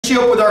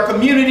relationship with our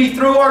community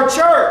through our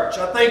church.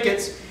 I think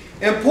it's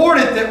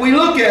important that we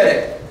look at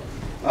it.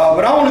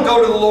 But I want to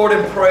go to the Lord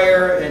in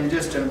prayer and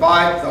just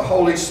invite the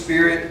Holy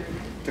Spirit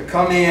to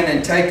come in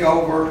and take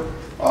over.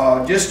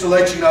 Just to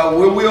let you know,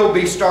 we will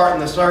be starting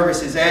the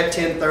services at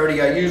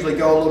 10:30. I usually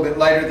go a little bit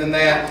later than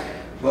that,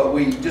 but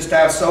we just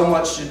have so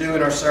much to do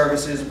in our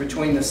services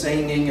between the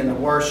singing and the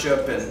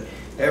worship and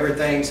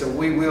everything. So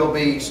we will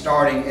be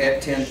starting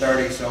at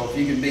 10:30. So if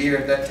you can be here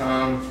at that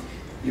time,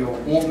 you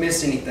won't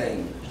miss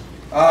anything.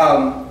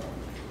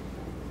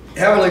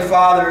 Heavenly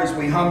Father, as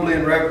we humbly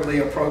and reverently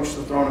approach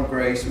the throne of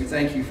grace, we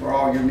thank you for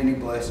all your many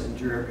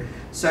blessings. You're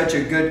such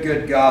a good,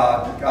 good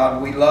God.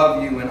 God, we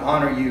love you and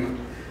honor you.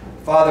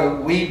 Father,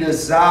 we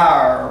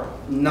desire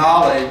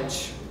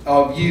knowledge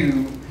of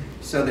you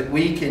so that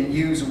we can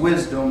use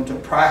wisdom to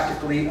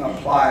practically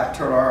apply it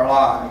to our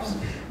lives.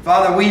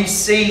 Father, we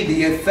see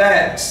the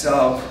effects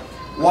of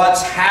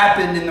what's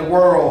happened in the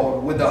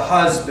world with the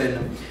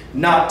husband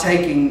not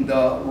taking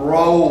the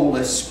role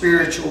as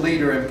spiritual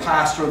leader and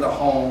pastor of the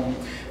home.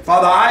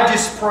 Father, I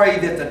just pray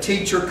that the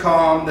teacher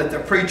come, that the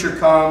preacher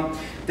come,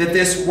 that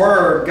this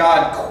word,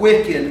 God,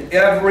 quicken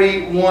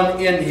everyone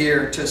in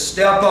here to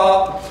step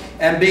up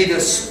and be the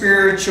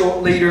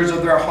spiritual leaders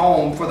of their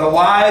home. For the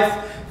wife,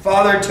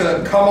 Father,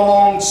 to come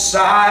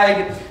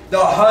alongside the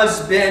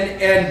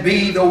husband and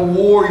be the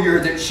warrior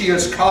that she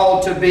is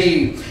called to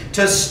be,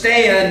 to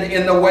stand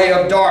in the way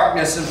of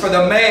darkness. And for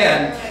the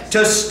man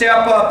to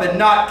step up and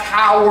not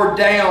cower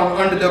down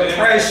under the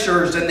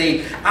pressures and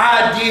the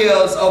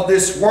ideas of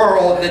this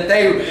world, that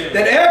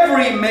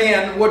every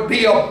man would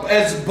be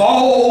as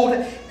bold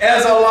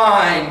as a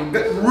lion,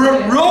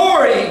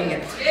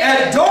 roaring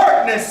at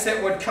darkness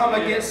that would come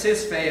against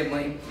his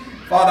family.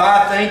 Father,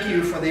 I thank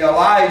you for the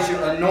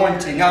Elijah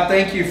anointing. I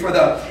thank you for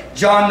the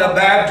John the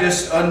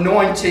Baptist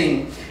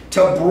anointing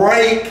to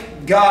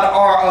break, God,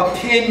 our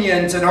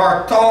opinions and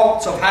our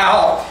thoughts of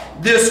how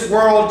this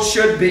world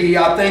should be.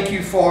 I thank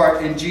you for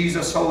it in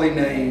Jesus' holy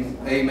name.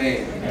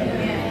 Amen.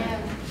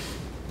 Amen.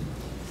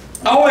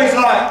 I always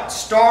like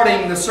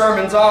starting the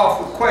sermons off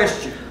with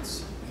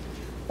questions.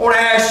 I want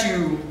to ask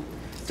you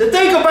to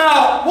think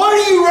about, what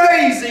are you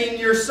raising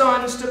your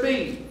sons to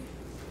be?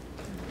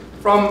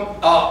 From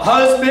a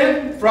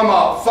husband, from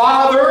a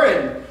father,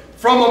 and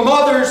from a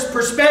mother's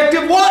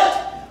perspective,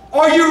 what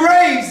are you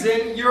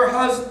raising your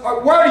husband?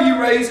 What are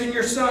you raising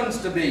your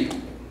sons to be?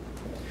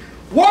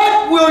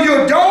 What will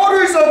your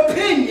daughter's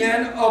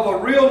opinion of a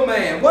real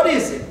man? What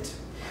is it?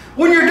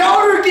 When your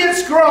daughter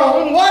gets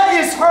grown, what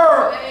is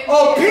her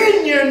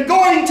opinion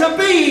going to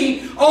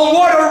be on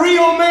what a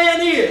real man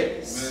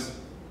is? Amen.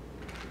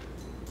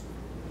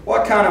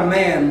 What kind of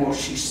man will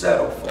she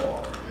settle for?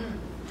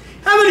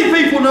 How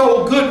many people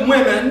know good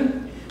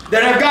women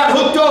that have got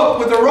hooked up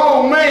with the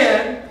wrong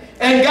man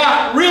and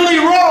got really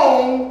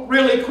wrong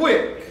really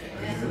quick?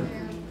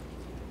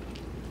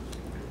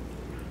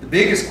 The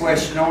biggest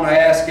question I want to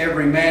ask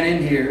every man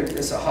in here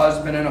that's a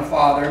husband and a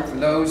father, and for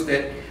those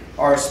that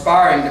are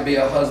aspiring to be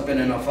a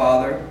husband and a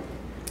father,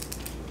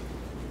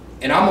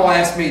 and I'm going to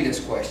ask me this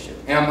question: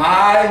 am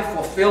I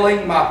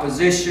fulfilling my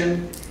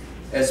position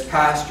as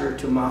pastor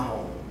to my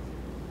home?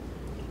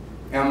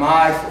 Am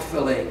I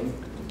fulfilling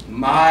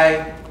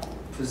my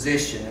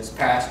position as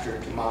pastor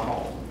to my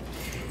home?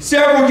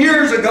 Several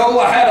years ago,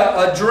 I had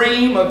a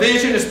dream, a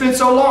vision. It's been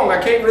so long,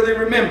 I can't really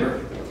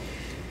remember.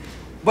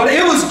 But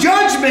it was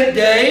Judgment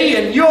Day,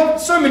 and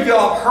some of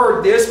y'all have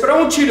heard this, but I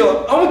want you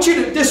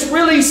to just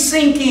really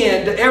sink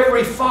in to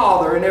every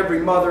father and every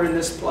mother in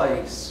this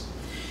place.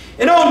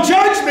 And on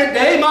Judgment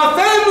Day, my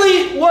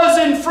family was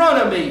in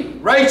front of me.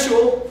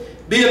 Rachel,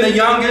 being the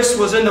youngest,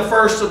 was in the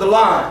first of the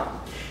line.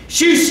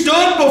 She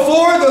stood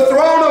before the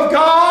throne of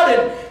God,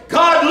 and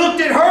God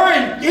looked at her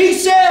and He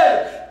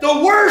said,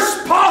 the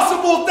worst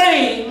possible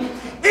thing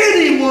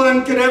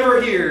anyone could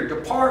ever hear: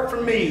 depart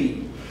from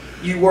me,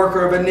 you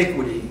worker of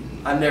iniquity.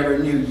 I never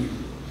knew you.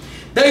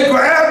 They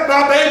grabbed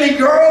my baby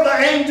girl, the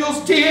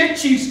angels did.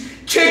 She's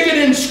kicking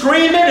and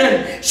screaming,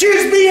 and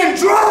she's being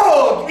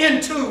dragged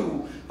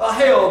into a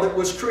hell that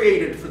was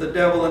created for the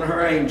devil and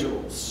her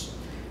angels.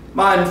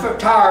 My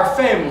entire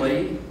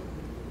family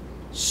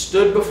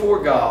stood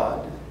before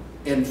God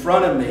in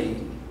front of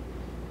me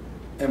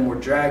and were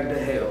dragged to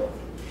hell.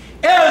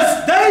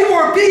 As they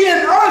were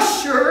being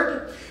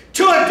ushered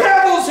to a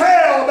devil's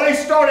hell, they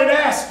started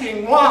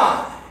asking,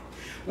 why?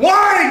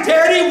 Why,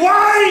 Daddy?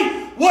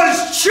 Why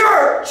was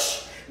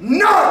church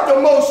not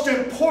the most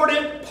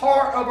important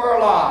part of our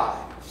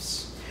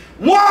lives?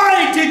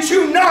 Why did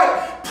you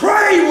not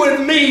pray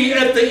with me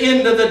at the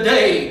end of the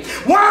day?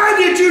 Why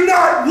did you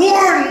not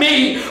warn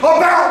me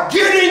about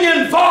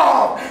getting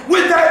involved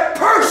with that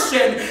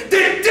person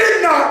that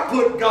did not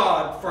put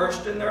God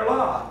first in their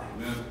life?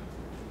 Amen.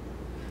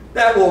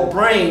 That will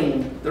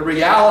bring the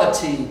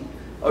reality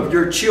of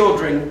your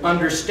children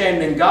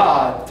understanding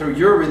God through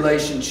your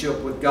relationship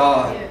with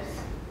God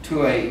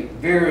to a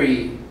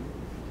very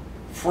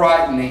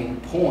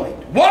frightening point.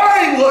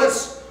 Why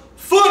was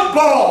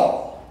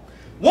football?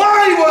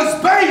 Why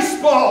was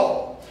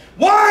baseball?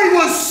 Why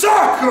was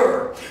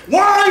soccer?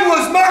 Why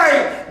was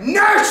my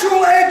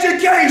national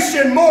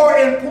education more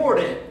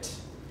important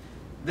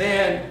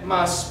than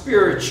my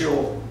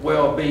spiritual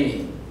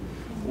well-being?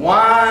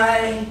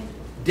 Why,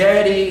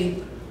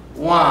 Daddy,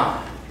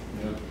 why?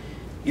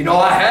 You know,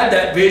 I had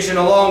that vision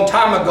a long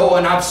time ago,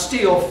 and I've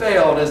still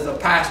failed as the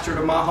pastor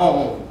to my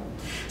home.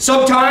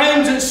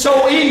 Sometimes it's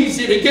so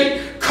easy to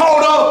get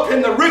caught up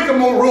in the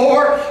rigmarole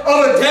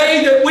of a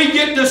day that we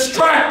get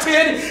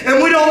distracted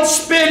and we don't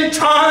spend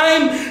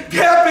time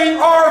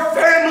helping our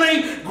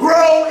family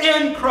grow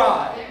in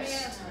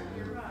Christ.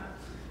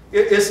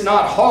 It's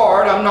not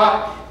hard. I'm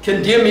not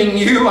condemning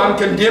you. I'm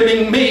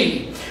condemning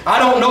me. I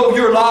don't know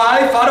your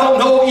life. I don't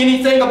know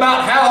anything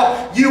about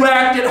how you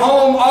act at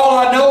home. All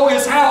I know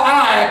is how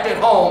I act at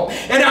home.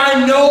 And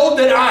I know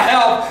that I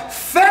have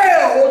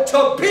failed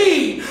to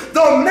be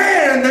the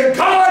man that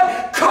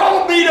God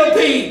called me to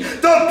be,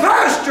 the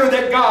pastor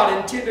that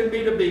God intended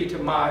me to be to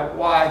my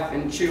wife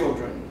and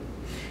children.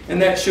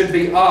 And that should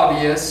be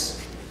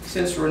obvious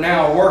since we're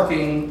now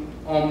working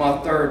on my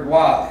third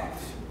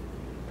wife.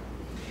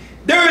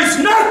 There is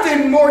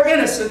nothing more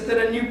innocent than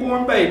a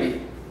newborn baby.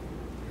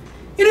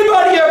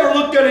 Anybody ever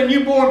looked at a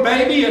newborn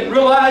baby and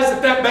realized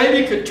that that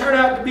baby could turn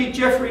out to be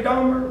Jeffrey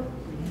Dahmer?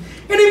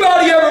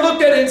 Anybody ever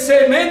looked at it and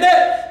said, man,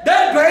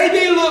 that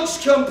baby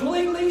looks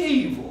completely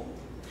evil?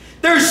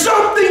 There's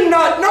something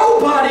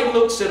nobody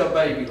looks at a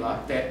baby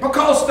like that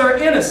because they're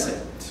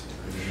innocent.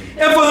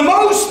 And for the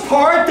most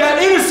part,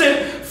 that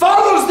innocent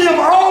follows them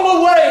all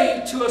the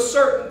way to a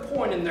certain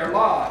point in their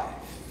life.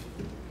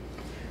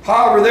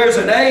 However, there's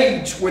an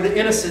age where the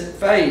innocent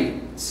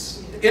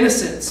fades. The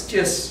innocence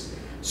just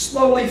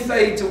slowly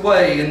fades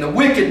away, and the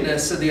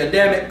wickedness of the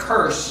Adamic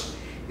curse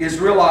is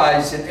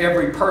realized in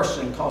every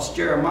person, because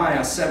Jeremiah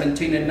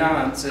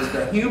 17:9 says,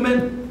 the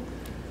human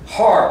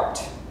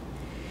heart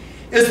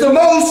is the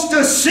most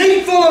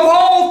deceitful of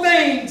all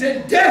things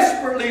and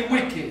desperately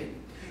wicked.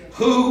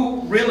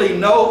 Who really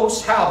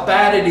knows how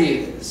bad it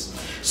is?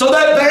 So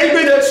that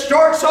baby that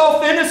starts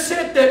off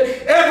innocent,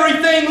 that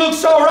everything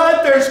looks all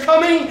right, there's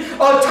coming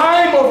a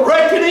time of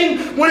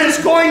reckoning when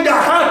it's going to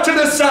have to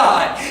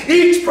decide.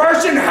 Each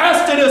person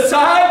has to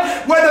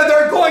decide whether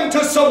they're going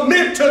to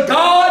submit to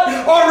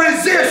God or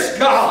resist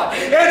God.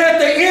 And at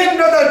the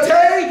end of the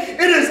day,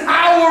 it is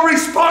our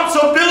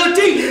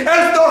responsibility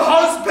as the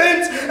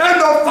husbands and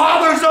the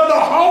fathers of the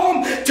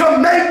home to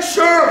make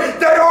sure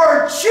that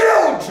our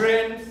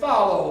children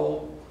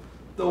follow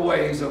the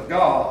ways of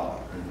God.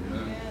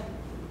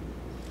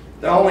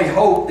 The only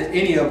hope that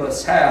any of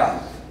us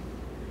have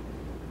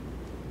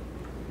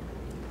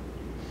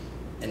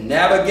in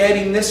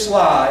navigating this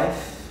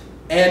life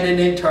and in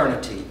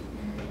eternity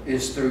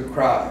is through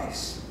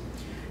Christ.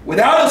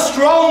 Without a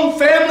strong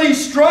family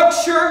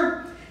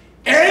structure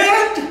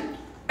and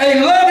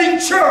a loving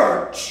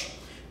church,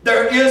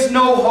 there is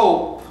no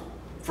hope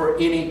for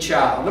any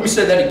child. Let me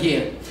say that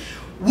again.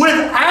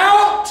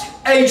 Without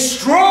a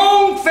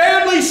strong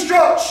family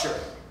structure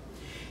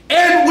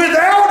and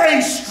without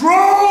a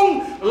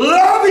strong,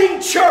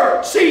 loving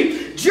church.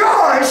 See,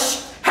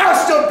 Josh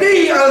has to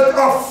be a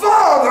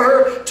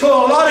father to a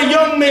lot of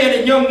young men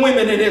and young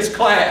women in his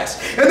class.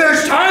 And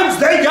there's times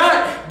they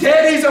got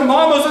daddies and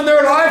mamas in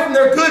their life, and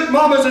they're good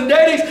mamas and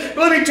daddies.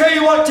 But let me tell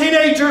you what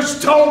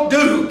teenagers don't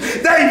do.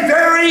 They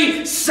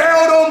very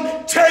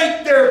seldom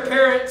take their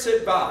parents'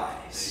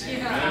 advice.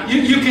 Yeah.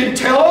 You can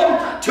tell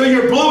them till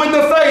you're blue in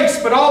the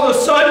face, but all of a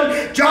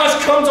sudden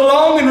Josh comes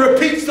along and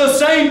repeats the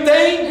same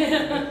thing,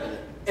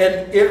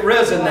 and it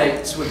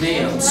resonates with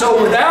them.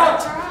 So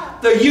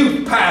without the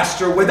youth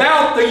pastor,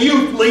 without the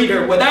youth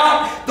leader,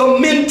 without the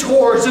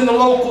mentors in the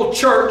local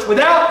church,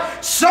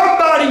 without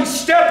somebody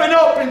stepping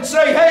up and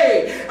say,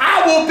 hey,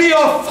 I will be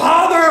a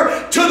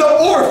father to the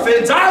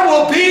orphans. I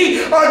will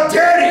be a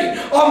daddy,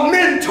 a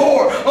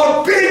mentor,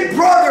 a big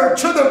brother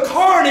to the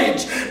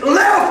carnage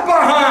left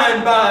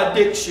behind by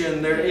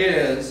addiction. There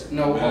is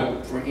no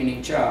hope for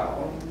any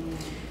child.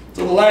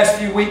 So the last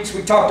few weeks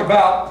we talked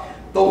about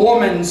the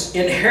woman's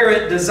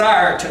inherent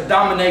desire to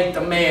dominate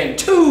the man.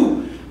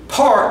 Two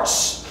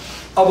parts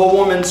of a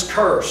woman's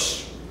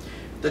curse.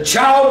 The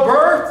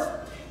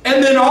childbirth,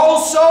 and then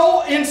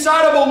also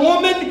inside of a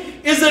woman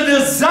is a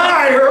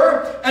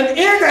desire, an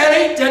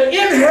innate, an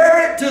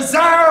inherent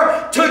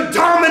desire to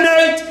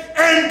dominate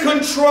and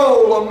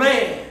control a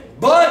man.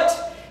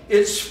 But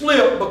it's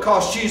flipped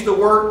because she's the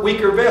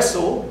weaker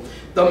vessel.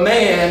 The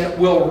man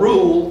will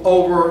rule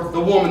over the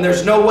woman.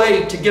 There's no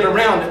way to get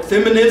around it.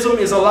 Feminism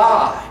is a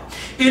lie.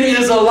 It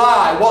is a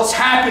lie. What's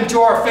happened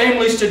to our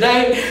families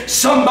today?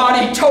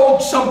 Somebody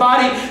told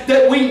somebody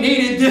that we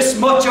needed this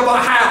much of a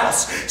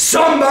house.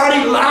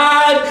 Somebody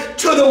lied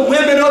to the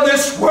women of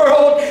this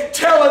world,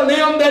 telling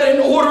them that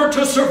in order to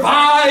to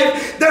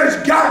survive,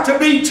 there's got to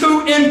be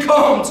two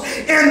incomes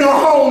in the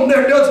home.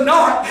 There does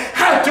not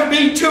have to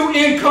be two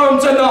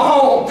incomes in the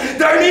home.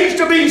 There needs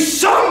to be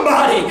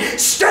somebody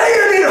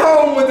staying at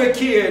home with the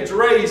kids,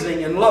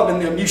 raising and loving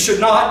them. You should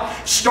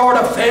not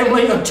start a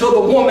family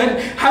until the woman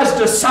has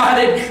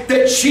decided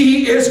that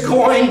she is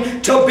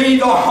going to be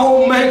the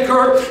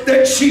homemaker,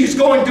 that she's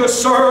going to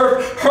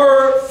serve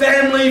her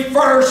family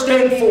first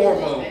and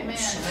foremost.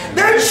 Amen.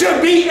 That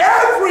should be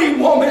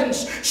every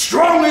woman's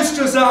strongest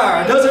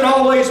desire. Does it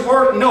always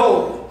work?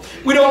 No.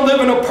 We don't live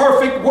in a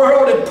perfect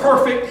world and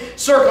perfect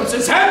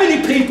circumstances. How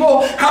many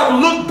people have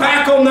looked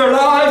back on their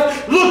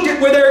life, looked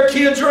at where their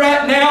kids are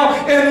at now,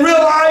 and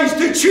realized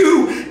that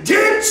you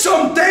did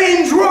some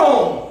things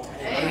wrong?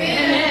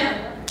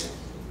 Amen.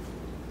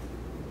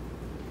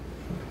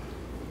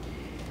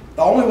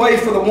 The only way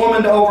for the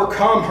woman to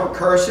overcome her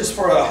curse is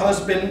for a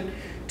husband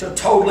to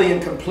totally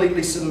and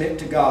completely submit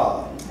to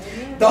God.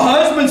 The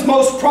husband's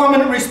most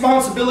prominent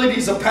responsibility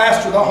is to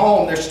pastor the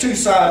home. There's two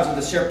sides of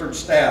the shepherd's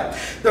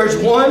staff. There's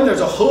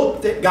a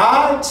hook that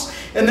guides,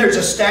 and there's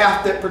a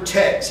staff that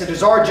protects. It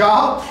is our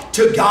job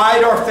to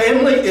guide our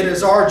family. It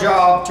is our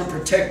job to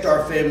protect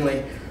our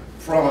family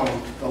from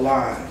the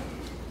line.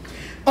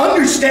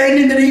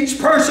 Understanding that each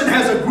person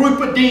has a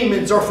group of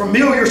demons or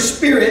familiar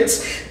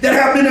spirits that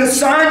have been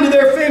assigned to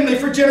their family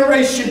for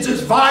generations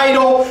is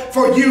vital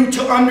for you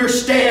to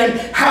understand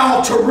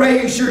how to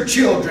raise your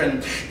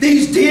children.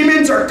 These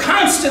demons are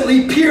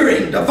constantly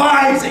peering,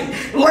 devising,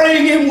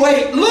 laying in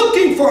wait,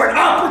 looking for an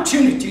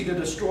opportunity to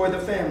destroy the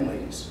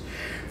families.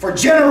 For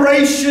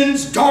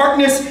generations,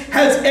 darkness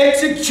has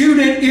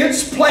executed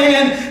its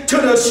plan to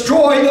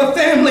destroy the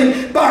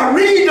family by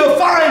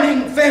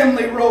redefining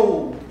family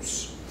roles.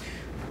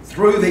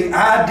 Through the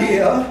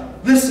idea,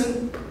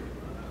 listen,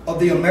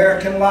 of the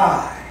American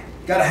lie.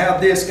 Got to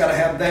have this, got to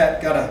have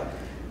that,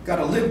 got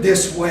to live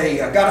this way.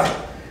 I got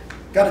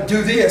to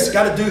do this,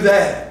 got to do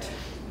that.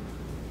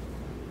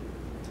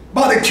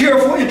 By the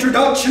careful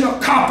introduction of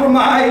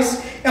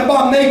compromise and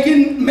by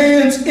making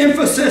man's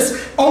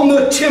emphasis on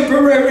the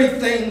temporary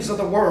things of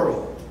the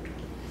world.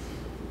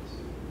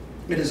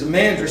 It is a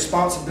man's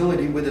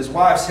responsibility, with his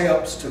wife's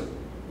help, to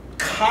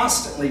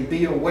constantly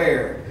be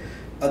aware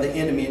of the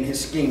enemy and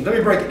his schemes. Let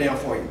me break it down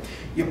for you.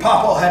 Your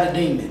papa had a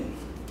demon.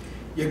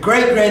 Your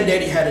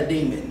great-granddaddy had a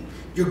demon.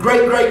 Your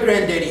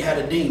great-great-granddaddy had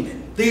a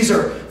demon. These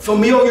are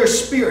familiar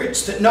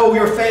spirits that know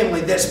your family,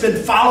 that's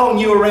been following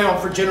you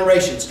around for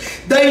generations.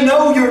 They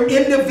know your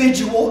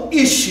individual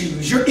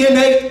issues, your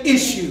innate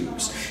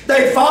issues.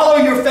 They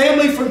follow your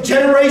family from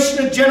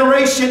generation to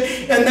generation,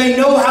 and they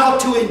know how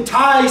to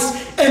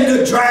entice and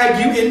to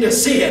drag you into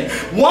sin.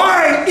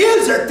 Why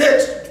is it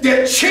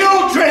that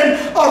children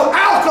of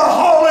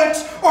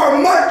alcoholics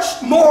are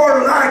much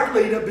more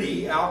likely to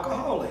be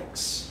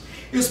alcoholics?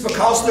 It's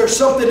because there's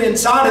something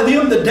inside of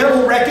them. The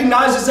devil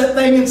recognizes that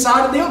thing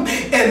inside of them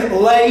and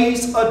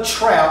lays a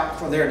trap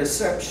for their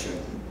deception.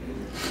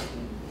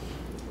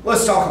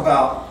 Let's talk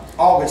about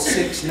August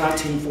 6,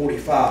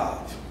 1945.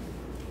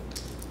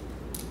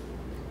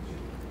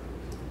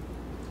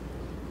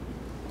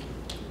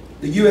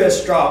 The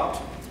U.S.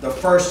 dropped the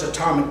first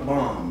atomic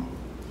bomb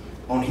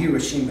on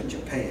Hiroshima,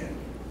 Japan.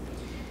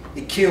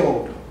 It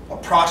killed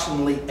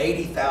approximately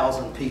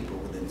 80,000 people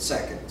within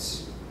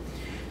seconds.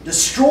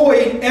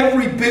 Destroyed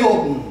every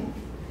building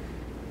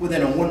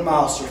within a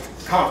 1-mile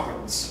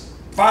circumference.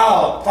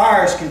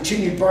 Fires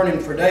continued burning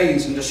for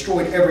days and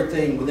destroyed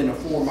everything within a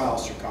 4-mile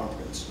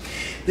circumference.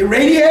 The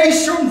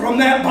radiation from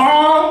that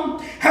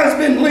bomb has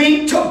been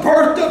linked to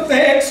birth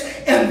defects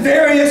and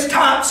various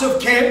types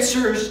of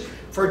cancers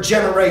for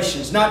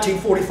generations.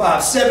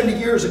 1945, 70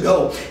 years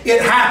ago, it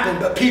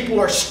happened, but people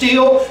are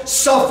still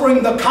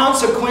suffering the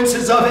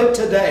consequences of it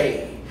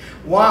today.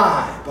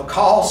 Why?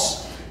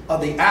 Because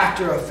of the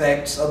after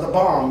effects of the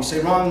bomb. You say,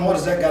 Ron, what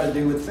does that got to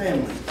do with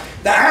family?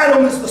 The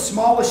atom is the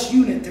smallest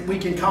unit that we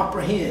can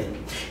comprehend.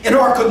 In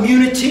our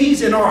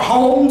communities, in our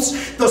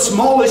homes, the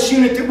smallest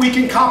unit that we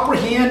can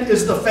comprehend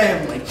is the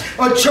family.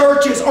 A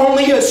church is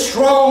only as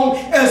strong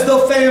as the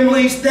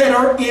families that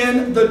are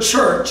in the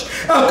church.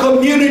 A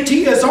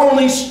community is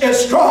only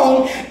as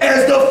strong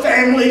as the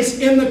families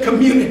in the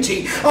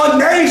community. A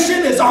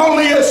nation is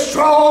only as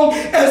strong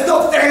as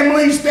the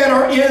families that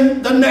are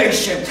in the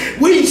nation.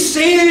 We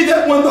see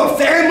that when the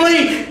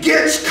family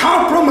gets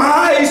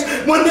compromised,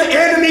 when the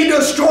enemy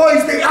destroys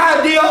the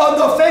idea of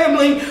the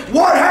family,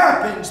 what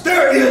happens?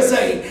 There is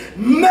a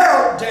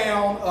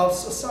meltdown of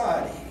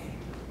society.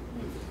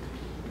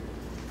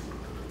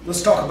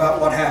 Let's talk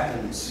about what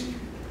happens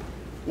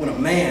when a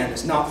man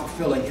is not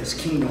fulfilling his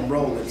kingdom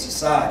role in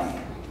society.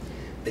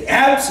 The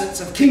absence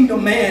of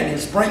kingdom man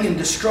is bringing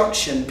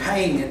destruction,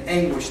 pain, and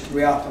anguish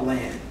throughout the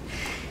land.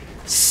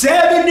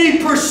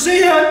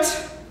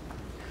 70%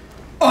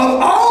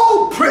 of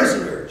all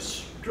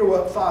prisoners grew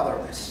up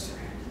fatherless.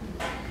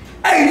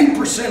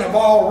 80% of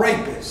all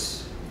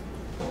rapists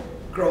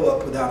grow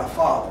up without a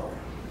father.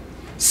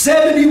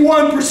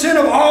 71%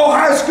 of all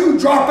high school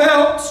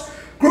dropouts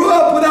grew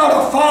up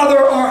without a father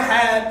or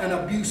had an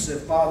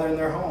abusive father in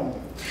their home.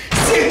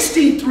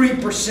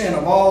 63%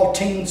 of all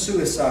teen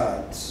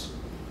suicides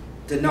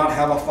did not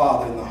have a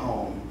father in the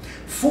home.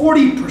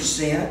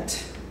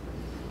 40%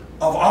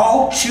 of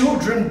all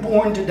children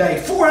born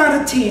today, 4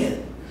 out of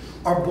 10,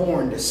 are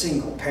born to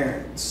single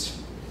parents.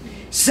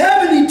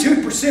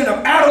 72%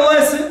 of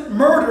adolescent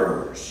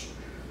murderers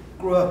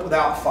grew up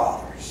without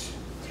fathers.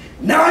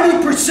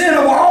 90%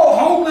 of all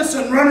homeless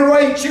and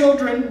runaway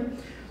children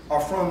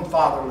are from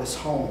fatherless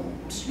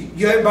homes.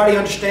 You everybody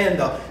understand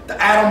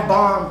the atom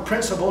bomb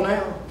principle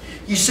now?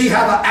 You see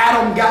how the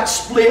atom got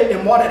split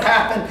and what had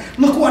happened?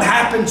 Look what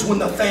happens when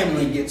the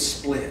family gets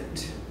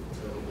split.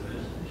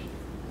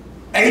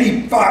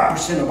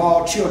 85% of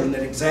all children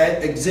that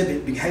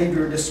exhibit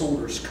behavior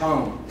disorders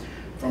come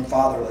from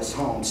fatherless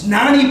homes.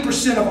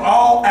 90% of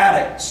all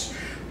addicts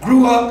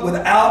grew up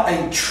without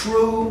a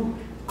true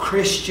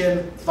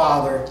Christian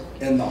father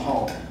in the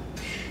home.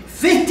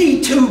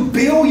 $52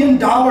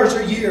 billion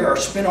a year are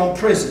spent on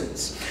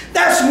prisons.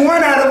 That's 1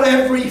 out of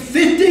every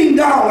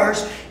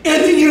 $15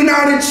 in the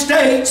United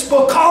States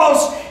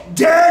because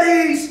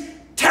daddies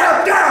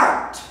tapped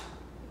out.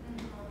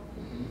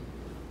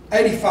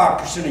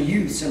 85% of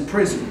youths in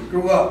prison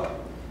grew up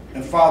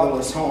in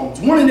fatherless homes.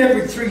 1 in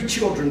every 3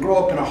 children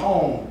grow up in a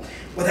home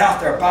without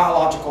their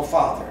biological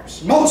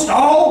fathers. Most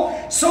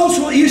all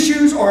social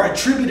issues are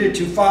attributed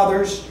to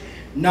fathers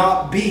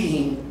not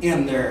being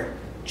in their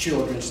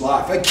children's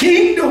life. A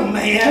kingdom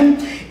man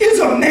is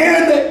a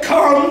man that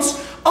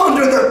comes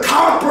under the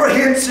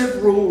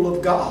comprehensive rule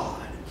of God.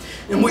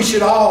 And we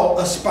should all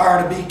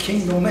aspire to be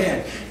kingdom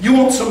men. You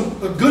want some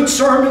good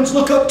sermons?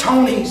 Look up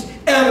Tony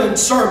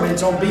Evans'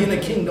 sermons on being a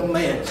kingdom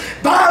man.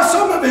 Buy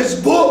some of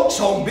his books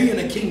on being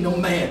a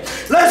kingdom man.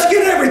 Let's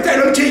get everything.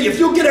 Let me tell you, if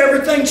you'll get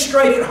everything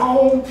straight at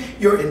home,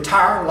 your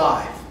entire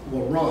life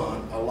will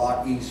run a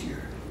lot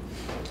easier.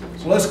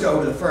 So let's go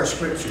to the first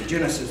scripture,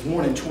 Genesis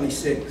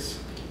 1:26.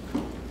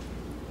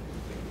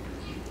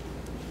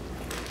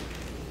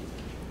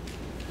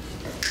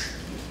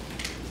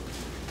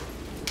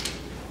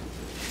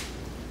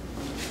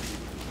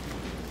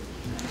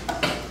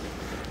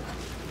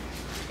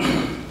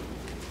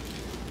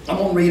 I'm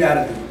going to read out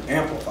of the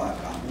Amplified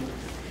Bible.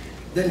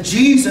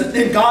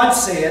 Then God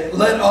said,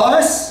 "Let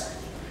us,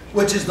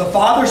 which is the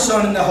Father,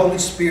 Son, and the Holy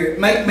Spirit,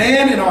 make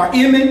man in our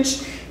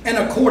image and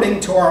according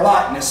to our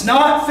likeness."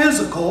 Not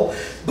physical,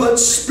 but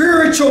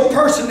spiritual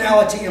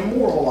personality and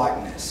moral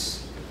likeness.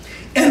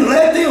 "And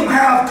let them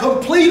have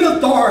complete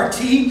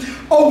authority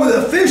over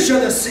the fish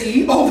of the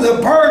sea, over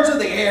the birds of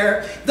the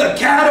air, the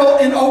cattle,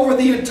 and over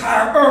the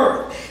entire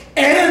earth,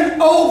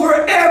 and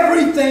over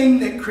everything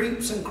that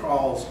creeps and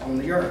crawls on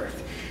the earth."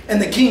 In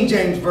the King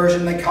James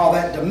Version, they call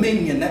that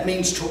dominion. That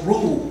means to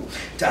rule,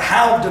 to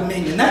have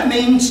dominion. That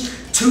means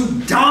to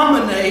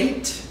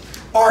dominate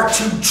or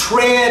to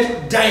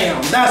tread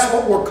down. That's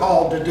what we're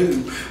called to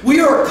do. We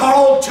are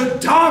called to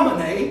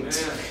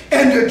dominate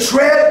and to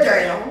tread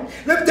down.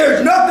 Look,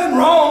 there's nothing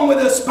wrong with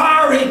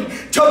aspiring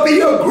to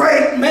be a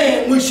great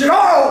man. We should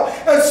all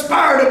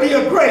aspire to be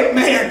a great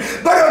man.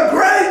 But a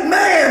great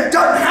man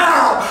doesn't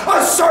have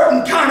a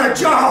certain kind of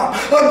job.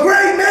 A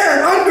great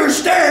man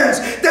understands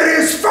that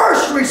his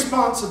first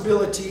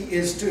responsibility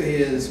is to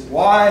his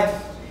wife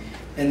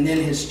and then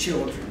his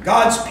children.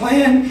 God's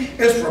plan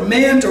is for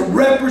man to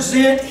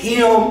represent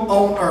him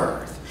on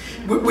earth.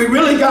 We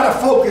really got to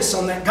focus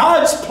on that.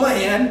 God's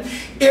plan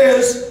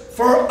is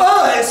for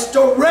us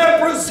to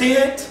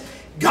represent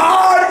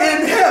God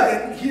in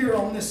heaven here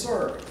on this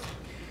earth.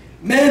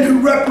 Man who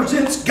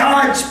represents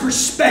God's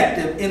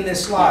perspective in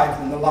this life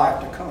and the life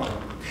to come.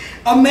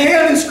 A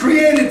man is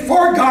created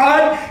for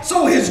God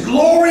so his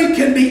glory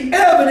can be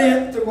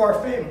evident through our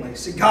family.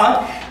 See,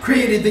 God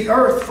created the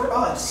earth for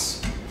us.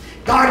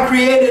 God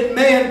created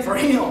man for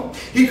him.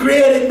 He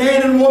created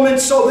man and woman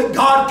so that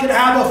God could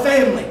have a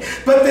family.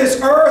 But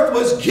this earth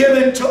was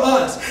given to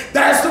us.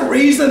 That's the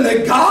reason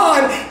that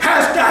God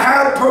has to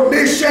have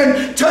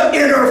permission to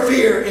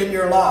interfere in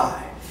your life.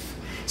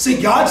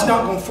 See, God's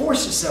not going to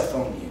force himself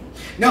on you.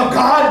 Now,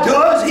 God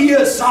does. He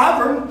is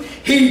sovereign.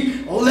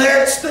 He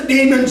lets the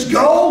demons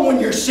go when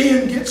your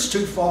sin gets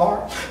too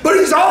far. But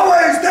He's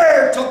always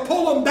there to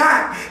pull them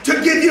back,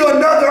 to give you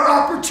another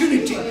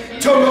opportunity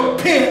to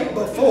repent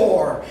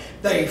before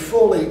they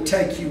fully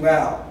take you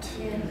out.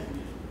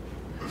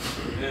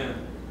 Amen.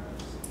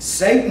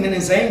 Satan and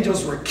his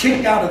angels were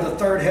kicked out of the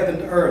third heaven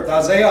to earth.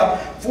 Isaiah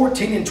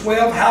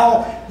 14:12,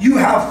 "How you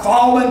have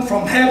fallen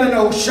from heaven,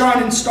 O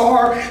shining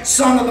star,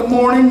 son of the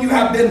morning. You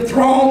have been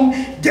thrown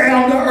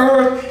down to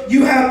earth.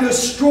 You have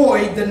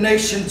destroyed the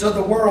nations of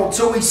the world."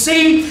 So we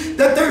see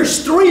that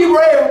there's 3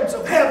 realms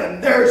of heaven.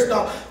 There's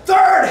the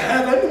third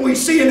heaven. We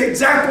see an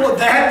example of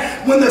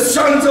that when the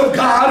sons of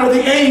God, or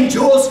the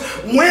angels,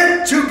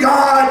 went to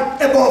God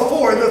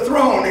before the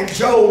throne in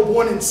Job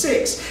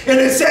 1:6. And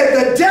it said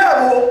the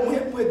devil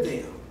went with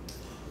them.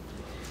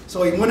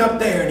 So he went up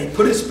there and he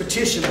put his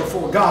petition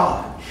before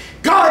God.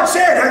 God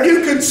said, have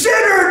you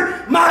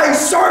considered my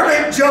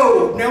servant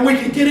Job? Now we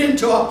can get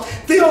into a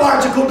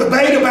theological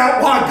debate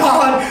about why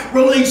God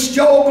released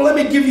Job. Let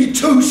me give you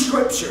two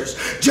scriptures.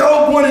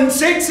 Job 1 and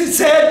 6, it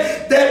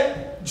said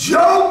that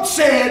Job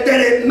said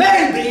that it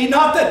may be,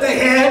 not that they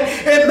had,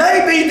 it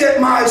may be that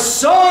my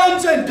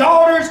sons and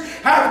daughters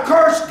have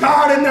cursed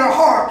God in their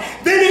heart.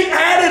 Then he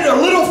added a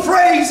little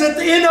phrase at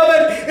the end of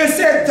it and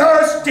said,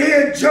 thus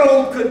did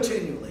Job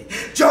continually.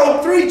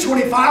 Job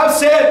 3:25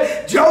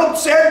 said, Job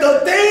said,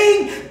 the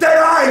thing that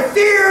I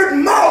feared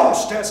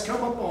most has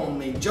come upon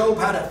me. Job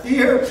had a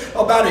fear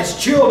about his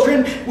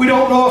children. We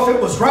don't know if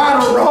it was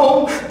right or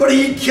wrong, but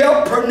he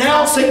kept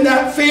pronouncing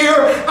that fear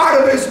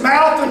out of his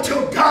mouth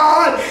until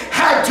God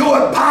had to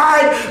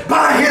abide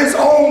by his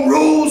own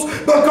rules,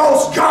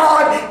 because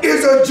God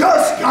is a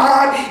just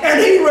God, and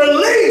he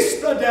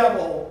released the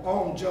devil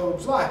on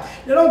Job's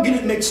life. Now don't get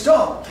it mixed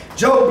up.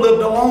 Job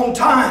lived a long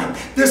time.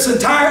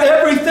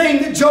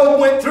 Everything that Job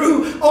went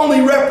through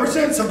only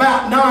represents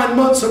about 9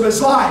 months of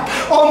his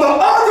life. On the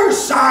other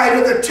side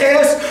of the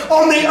test,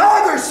 on the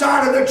other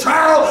side of the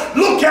trial,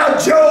 look how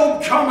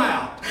Job come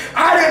out.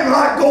 I didn't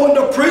like going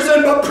to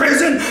prison, but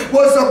prison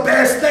was the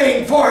best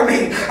thing for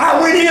me.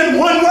 I went in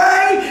one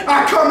way,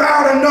 I come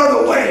out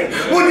another way.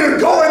 When you're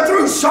going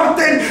through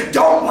something,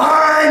 don't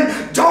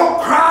whine,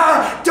 don't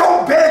cry,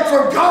 don't beg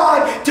for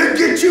God to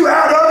get you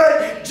out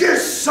of it.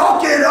 Just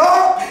suck it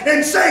up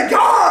and say,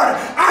 God,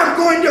 I'm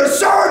going to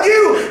serve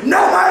you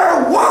no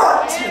matter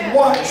what. And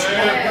watch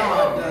what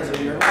God does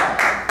in your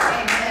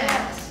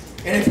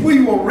life. And if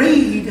we will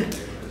read,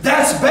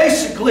 that's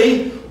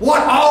basically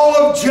what all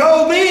of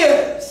Job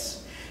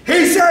is.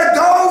 He said,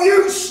 though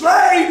you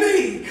slay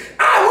me,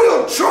 I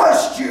will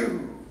trust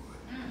you.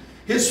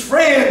 His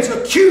friends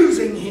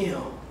accusing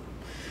him.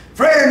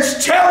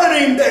 Friends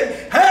telling him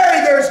that,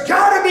 hey, there's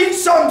got to be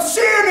some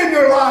sin in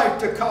your life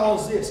to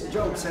cause this. And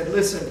Job said,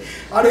 listen,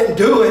 I didn't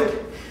do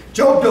it.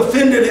 Job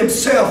defended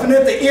himself, and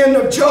at the end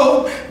of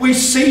Job we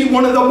see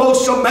one of the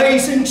most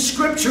amazing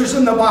scriptures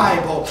in the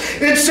Bible.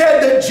 It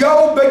said that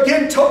Job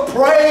began to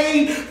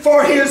pray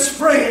for his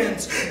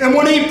friends, and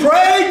when he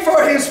prayed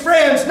for his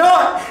friends,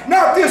 not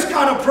this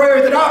kind of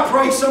prayer that I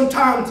pray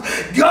sometimes,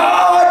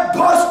 God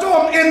bust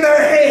them in their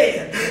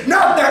head,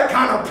 not that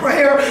kind of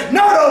prayer,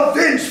 not a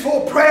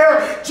vengeful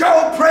prayer.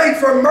 Job prayed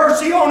for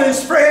mercy on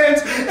his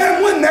friends,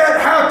 and when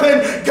that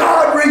happened,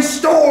 God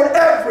restored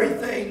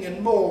everything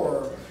and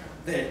more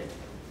that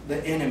the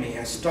enemy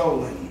has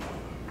stolen.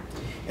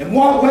 In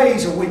what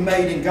ways are we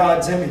made in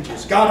God's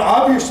images? God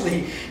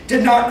obviously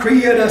did not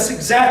create us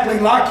exactly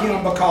like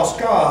Him, because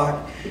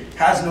God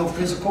has no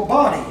physical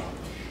body.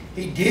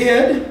 He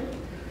did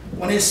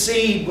when His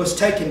seed was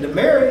taken to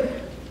Mary,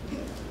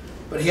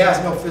 but He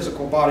has no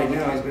physical body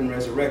now. He's been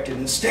resurrected.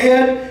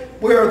 Instead,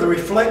 we are the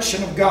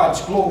reflection of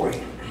God's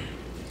glory.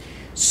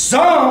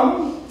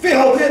 Some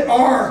feel that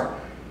our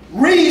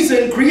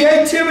reason,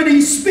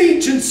 creativity,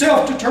 speech, and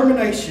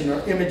self-determination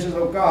are images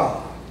of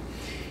God.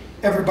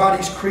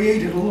 Everybody's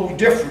created a little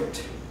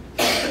different.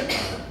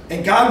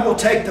 And God will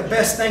take the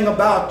best thing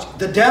about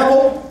the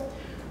devil,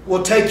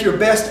 will take your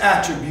best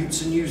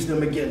attributes and use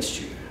them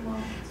against you.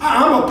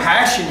 I'm a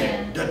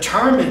passionate,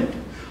 determined,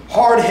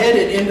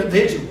 hard-headed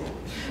individual.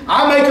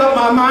 I make up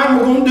my mind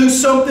we're going to do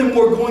something,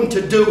 we're going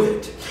to do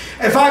it.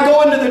 If I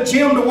go into the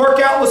gym to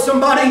work out with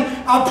somebody,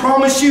 I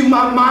promise you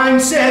my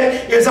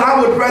mindset is I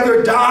would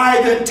rather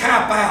die than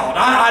tap out.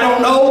 I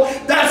don't know.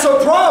 That's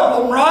a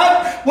problem,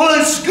 right?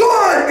 Well, it's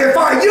good if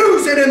I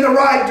use it in the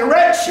right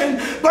direction,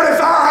 but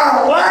if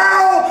I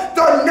allow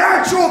the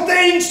natural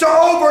things to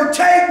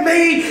overtake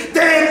me,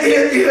 then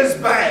it is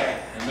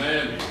bad.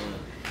 Amen.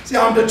 See,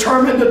 I'm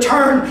determined to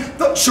turn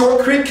the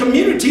Short Creek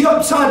community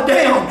upside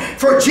down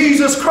for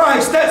Jesus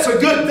Christ. That's a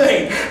good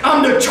thing.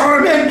 I'm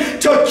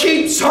determined to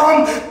keep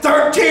some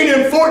 13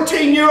 and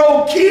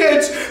 14-year-old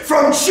kids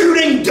from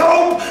shooting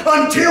dope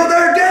until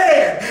they're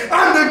dead.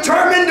 I'm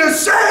determined to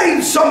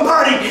save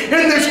somebody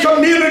in this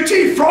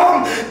community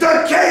from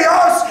the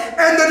chaos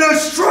and the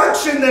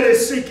destruction that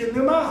is seeking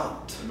them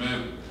out.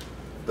 Amen.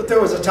 But there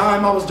was a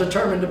time I was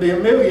determined to be a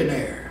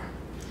millionaire.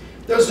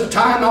 There was a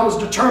time I was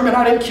determined.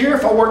 I didn't care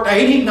if I worked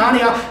 80,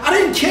 90 hours. I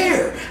didn't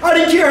care. I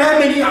didn't care how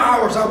many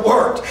hours I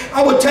worked.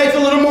 I would take a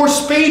little more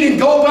speed and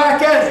go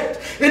back at it.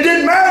 It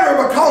didn't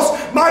matter,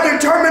 because my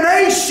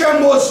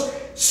determination was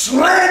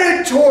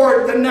slanted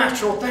toward the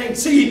natural thing.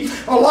 See,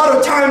 a lot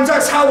of times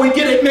that's how we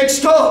get it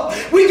mixed up.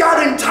 We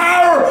got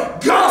entire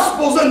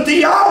gospels and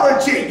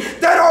theology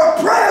that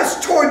are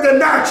pressed toward the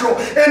natural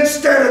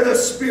instead of the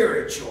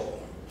spiritual.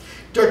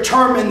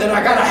 Determined that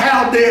I got to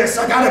have this,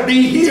 I got to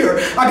be here,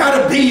 I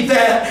got to be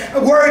that,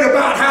 worried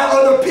about how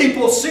other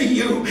people see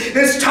you.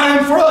 It's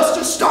time for us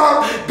to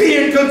stop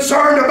being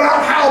concerned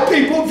about how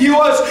people view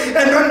us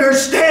and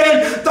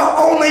understand the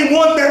only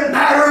one that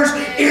matters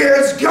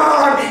is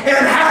God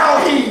and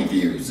how He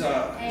views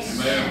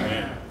us.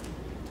 Amen.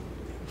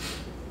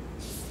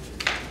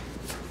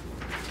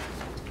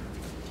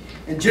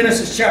 In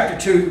Genesis chapter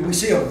 2, we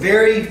see a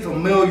very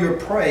familiar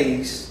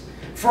phrase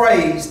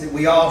that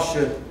we all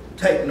should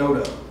take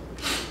note of.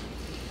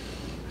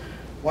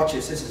 Watch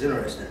this. This is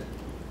interesting.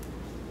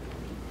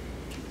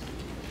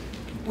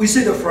 We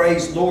see the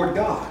phrase Lord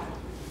God.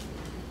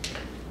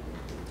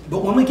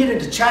 But when we get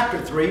into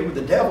chapter 3 where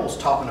the devil's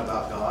talking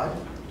about God,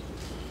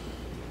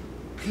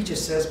 he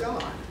just says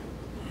God.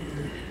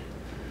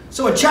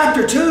 So in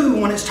chapter 2,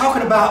 when it's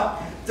talking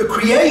about the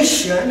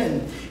creation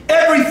and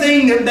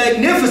everything that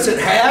Magnificent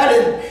had,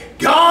 and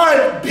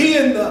God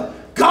being the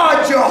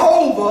God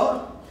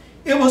Jehovah,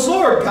 it was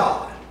Lord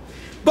God.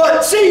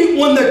 But see,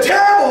 when the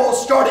devil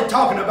started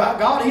talking about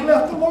God, he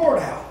left the Lord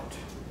out.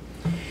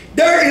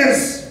 There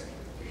is,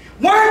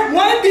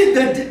 why did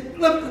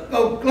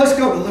let's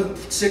go to Luke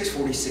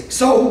 6:46.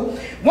 So,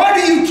 why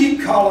do you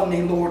keep calling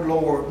me Lord,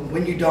 Lord,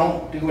 when you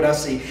don't do what I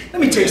see?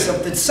 Let me tell you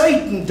something.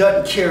 Satan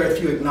doesn't care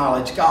if you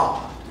acknowledge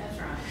God. That's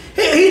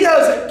right. He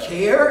doesn't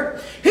care.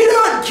 He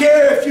doesn't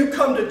care if you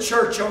come to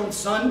church on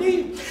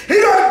Sunday. He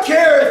doesn't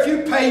care if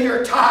you pay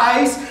your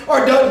tithes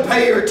or doesn't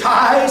pay your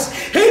tithes.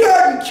 He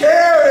doesn't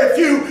care if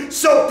you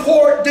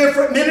support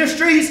different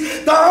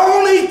ministries. The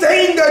only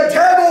thing the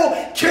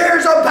devil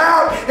cares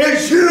about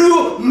is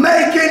you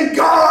making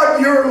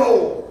God your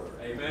Lord.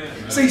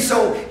 See,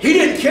 so he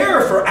didn't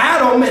care for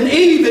Adam and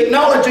Eve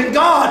acknowledging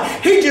God.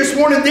 He just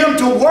wanted them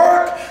to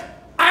work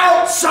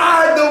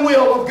outside the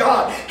will of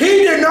God.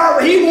 He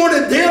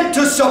wanted them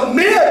to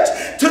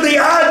submit to the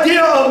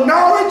idea of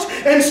knowledge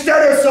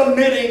instead of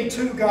submitting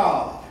to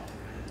God.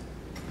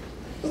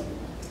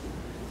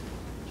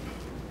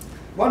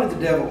 Why did the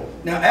devil...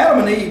 Now,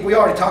 Adam and Eve, we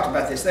already talked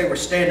about this. They were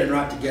standing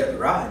right together,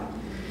 right?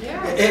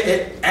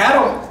 Yeah.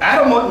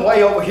 Adam wasn't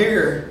way over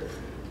here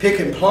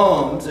picking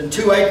plums, and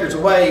 2 acres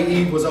away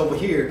Eve was over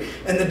here,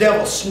 and the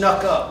devil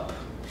snuck up.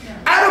 Yeah.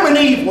 Adam and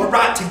Eve were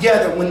right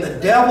together when the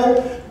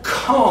devil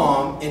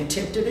come and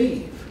tempted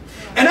Eve.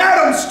 And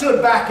Adam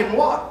stood back and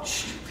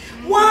watched.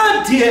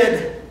 Why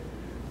did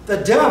the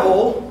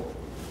devil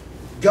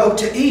go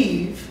to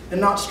Eve and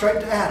not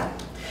straight to Adam?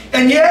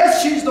 And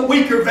yes, she's the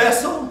weaker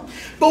vessel,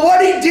 but what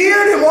he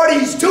did and what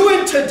he's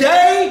doing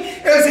today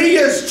is he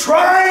is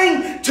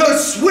trying to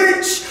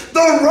switch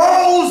the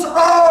roles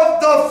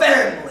of the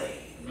family.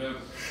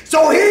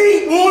 So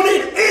he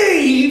wanted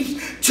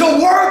Eve to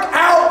work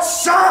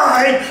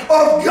outside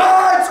of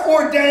God's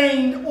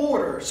ordained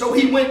order. So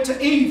he went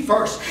to Eve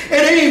first.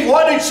 And Eve,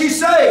 what did she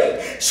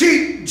say?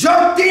 She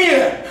jumped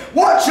in.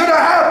 What should have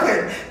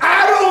happened?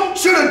 Adam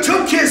should have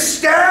took his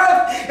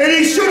staff and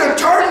he should have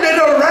turned it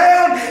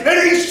around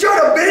and he should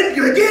have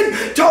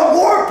begin to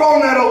warp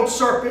on that old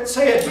serpent.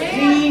 Said, but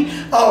he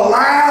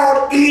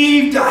allowed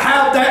Eve to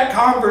have that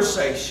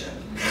conversation.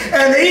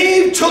 And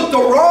Eve took the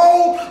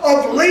role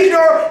of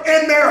leader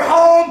in their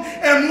home,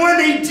 and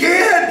when he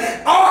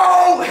did,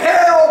 all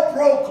hell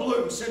broke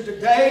loose. And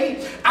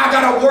today, I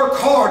got to work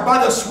hard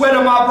by the sweat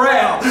of my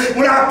brow.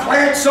 When I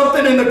plant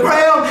something in the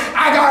ground,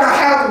 I got to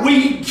have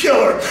weed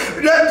killer.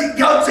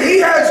 Because he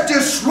has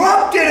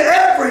disrupted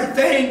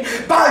everything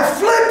by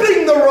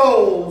flipping the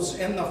roles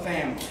in the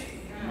family.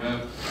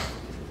 Amen.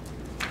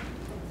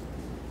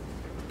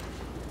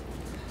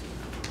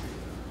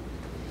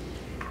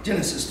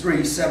 Genesis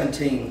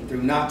 3:17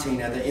 through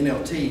 19 at the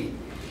NLT.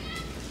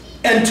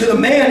 And to the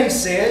man he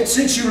said,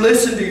 since you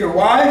listened to your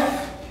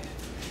wife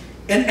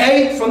and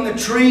ate from the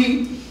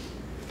tree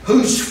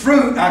whose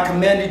fruit I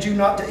commanded you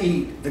not to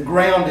eat, the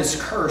ground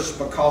is cursed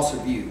because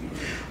of you.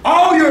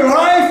 All your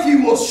life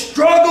you will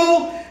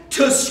struggle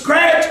to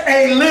scratch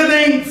a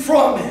living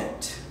from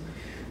it.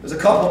 There's a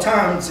couple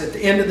times at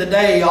the end of the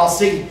day I'll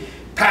see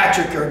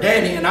Patrick or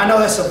Danny, and I know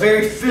that's a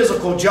very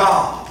physical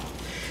job.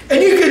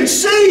 And you can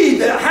see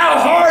that how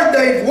hard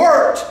they've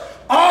worked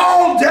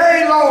all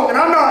day long. And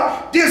I'm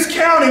not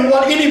discounting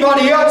what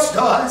anybody else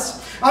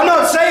does. I'm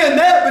not saying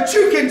that, but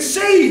you can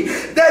see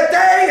that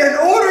they, in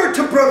order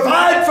to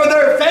provide for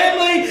their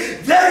family,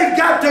 they've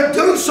got to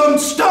do some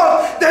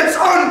stuff that's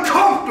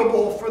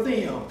uncomfortable for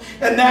them.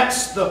 And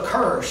that's the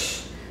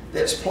curse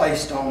that's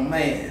placed on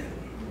man.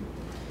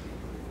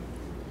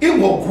 It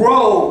will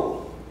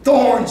grow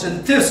thorns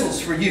and thistles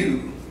for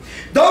you.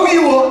 Though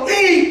you will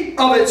eat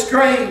of its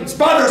grains,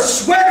 by the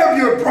sweat of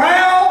your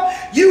brow,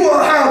 you will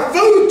have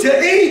food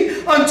to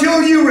eat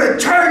until you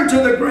return to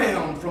the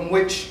ground from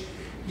which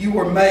you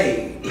were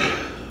made.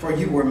 For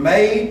you were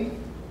made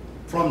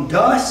from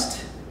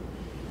dust,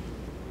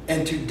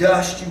 and to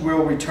dust you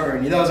will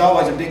return. You know, there's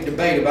always a big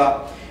debate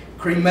about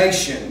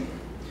cremation.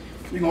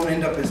 You're going to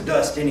end up as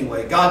dust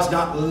anyway. God's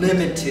not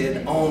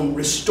limited on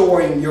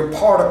restoring your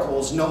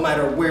particles no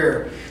matter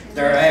where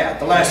they're at.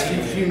 The last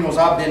few funerals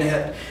I've been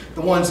at,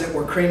 the ones that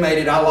were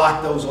cremated, I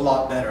like those a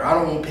lot better. I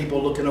don't want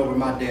people looking over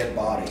my dead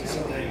body. So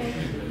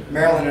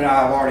Marilyn and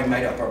I have already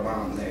made up our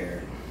mind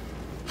there.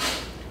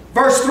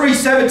 Verse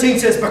 3:17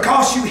 says,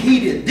 because you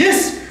heeded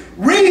this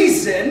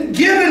reason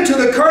given to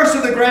the curse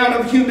of the ground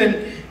of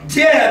human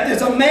death,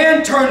 as a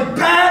man turned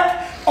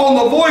back on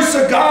the voice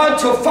of God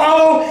to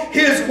follow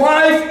his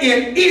wife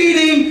in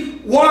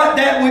eating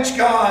that which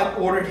God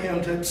ordered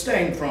him to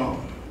abstain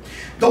from.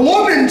 The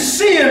woman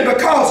sinned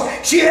because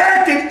she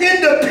acted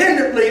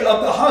independently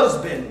of the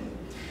husband.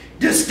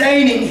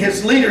 disdaining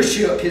his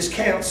leadership, his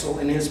counsel,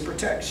 and his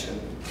protection.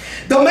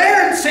 The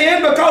man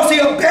sinned because he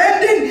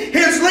abandoned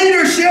his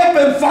leadership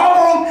and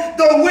followed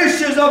the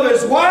wishes of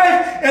his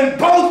wife. In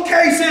both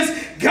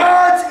cases,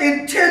 God's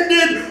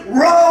intended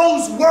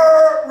roles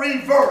were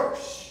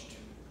reversed.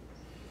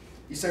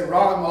 You say,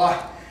 Ron,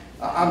 well,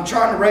 I'm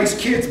trying to raise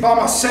kids by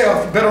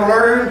myself. You better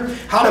learn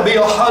how to be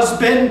a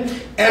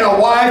husband and a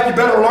wife. You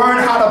better learn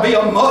how to be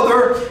a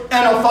mother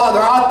and a father.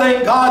 I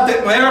thank God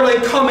that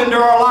Mary come into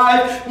our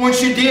life when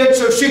she did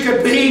so she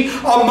could be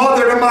a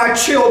mother to my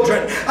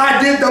children.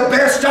 I did the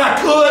best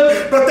I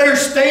could, but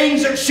there's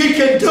things that she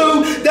can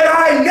do that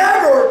I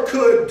never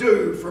could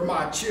do for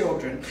my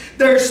children.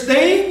 There's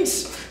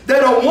things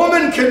that a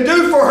woman can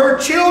do for her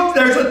children.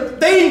 There's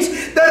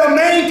things that a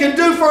man can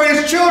do for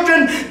his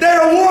children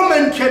that a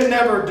woman can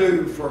never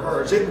do for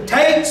hers. It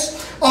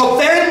takes a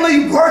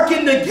family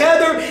working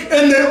together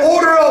in the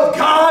order of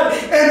God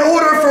in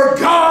order for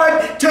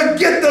God to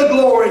get the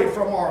glory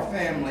from our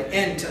family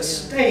and to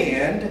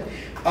stand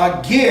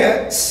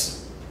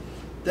against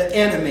the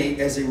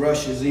enemy as he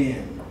rushes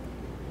in.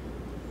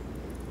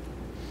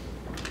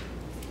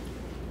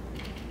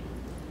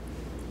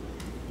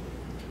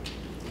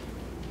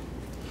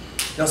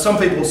 Now some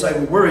people say,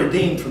 well, we're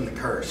redeemed from the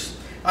curse.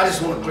 I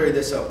just want to clear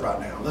this up right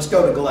now. Let's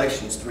go to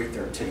Galatians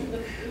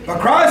 3:13. But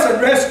Christ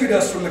had rescued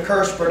us from the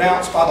curse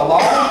pronounced by the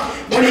law.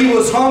 When he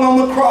was hung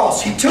on the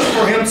cross, he took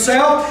for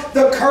himself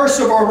the curse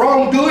of our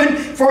wrongdoing.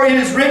 For it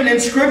is written in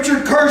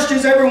Scripture, cursed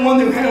is everyone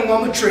who hung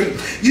on the tree.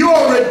 You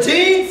are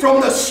redeemed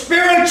from the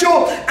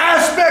spiritual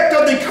aspect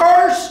of the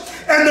curse.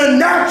 And the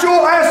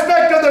natural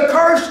aspect of the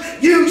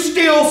curse, you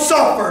still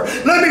suffer.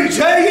 Let me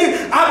tell you,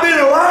 I've been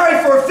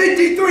alive for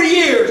 53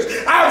 years.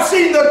 I've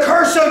seen the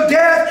curse of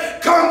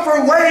death come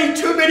for way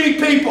too many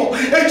people,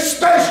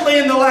 especially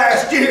in the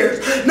last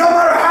years. No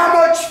matter how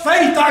much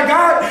faith I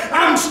got,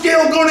 I'm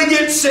still going to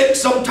get sick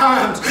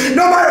sometimes.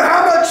 No matter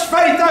how much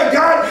faith I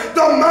got,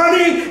 the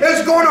money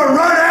is going to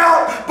run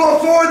out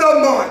before the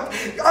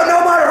month.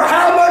 No matter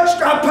how much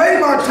I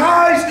pay my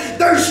tithes,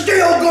 there's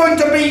still going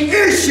to be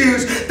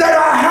issues that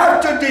I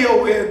have to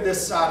deal with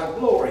this side of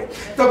glory.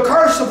 The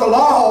curse of the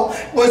law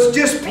was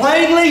just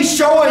plainly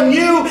showing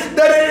you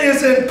that it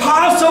is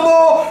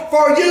impossible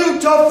for you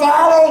to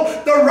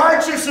follow the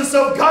righteousness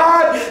of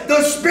God.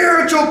 The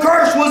spiritual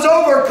curse was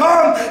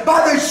overcome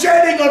by the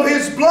shedding of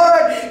his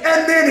blood,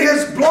 and then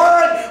his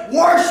blood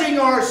washing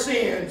our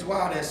sins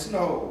white as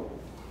snow.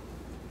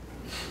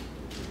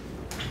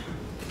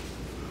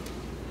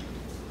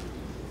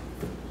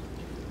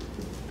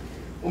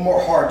 One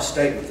more hard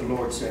statement the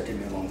Lord said to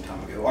me a long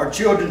time ago. Our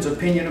children's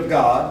opinion of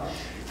God,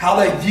 how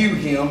they view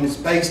Him, is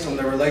based on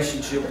their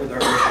relationship with their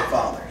earthly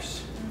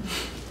fathers.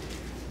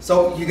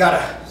 So you got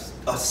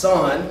a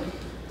son,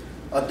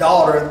 a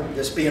daughter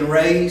that's being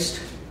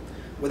raised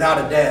without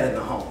a dad in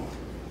the home.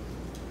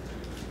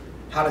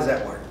 How does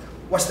that work?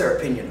 What's their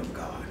opinion of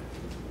God?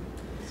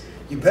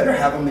 You better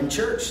have them in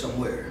church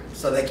somewhere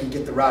so they can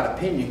get the right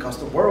opinion, because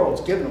the world's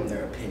giving them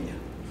their opinion.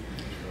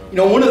 You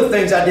know, one of the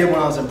things I did when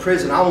I was in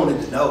prison, I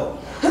wanted to know.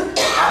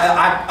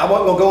 I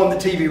wasn't going to go in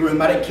the TV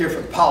room. I didn't care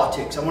for the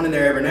politics. I went in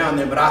there every now and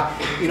then, but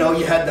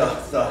you had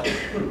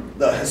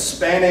the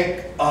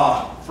Hispanic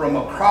from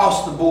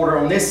across the border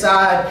on this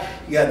side.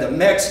 You had the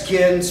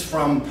Mexicans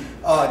from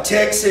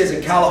Texas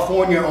and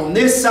California on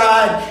this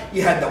side.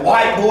 You had the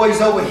white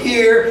boys over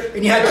here,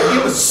 and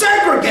it was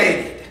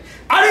segregated.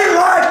 I didn't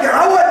like that.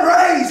 I wasn't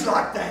raised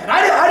like that.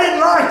 I didn't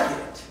like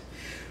it.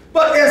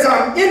 But as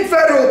I'm in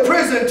federal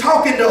prison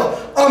talking to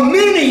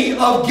many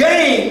of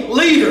gang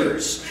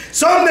leaders,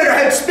 some that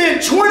had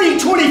spent 20,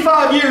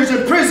 25 years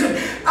in prison,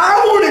 I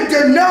wanted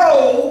to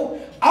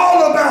know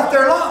all about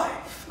their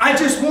life. I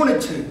just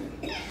wanted to.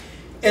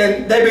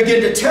 And they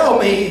began to tell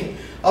me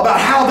about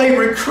how they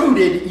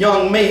recruited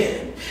young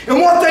men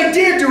and what they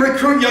did to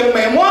recruit young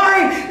men.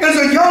 Why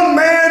is a young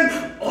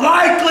man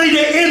likely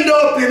to end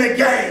up in a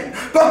gang?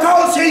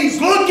 Because he's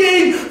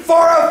looking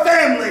for a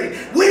family.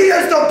 We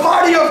as the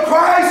body of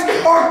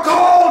Christ are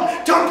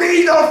called to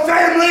be the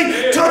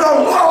family to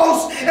the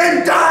lost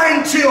and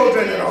dying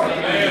children in our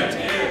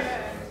community.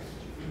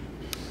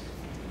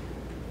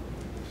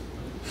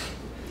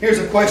 Here's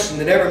a question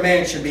that every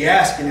man should be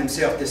asking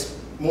himself this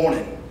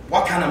morning.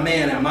 What kind of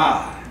man am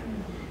I?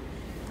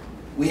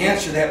 We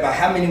answer that by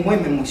how many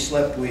women we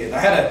slept with. I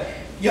had a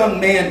young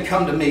man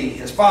come to me.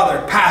 His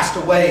father passed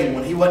away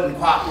when he wasn't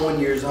quite 1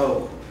 year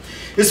old.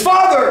 His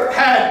father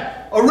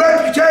had a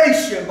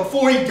reputation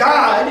before he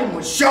died and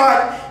was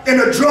shot in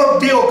a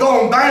drug deal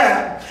gone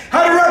bad.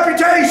 Had a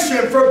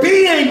reputation for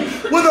being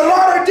with a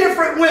lot of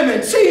different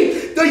women.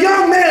 See, the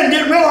young man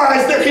didn't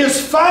realize that his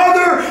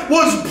father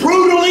was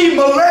brutally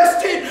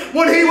molested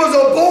when he was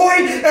a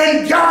boy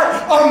and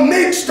got a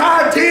mixed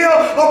idea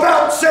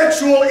about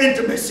sexual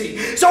intimacy.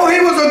 So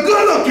he was a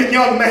good-looking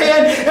young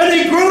man, and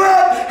he grew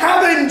up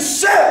having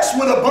sex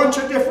with a bunch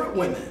of different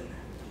women.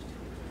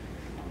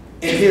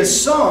 And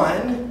his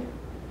son,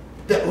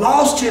 that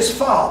lost his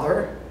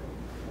father,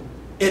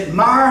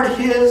 admired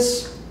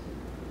his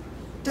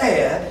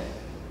dad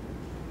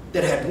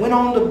that had went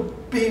on to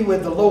be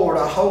with the Lord,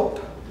 I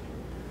hope.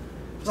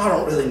 Because I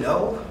don't really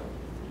know.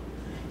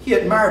 He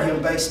admired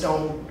him based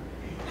on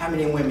how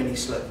many women he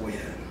slept with.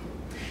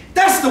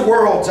 That's the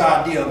world's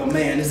idea of a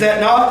man, is that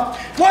not?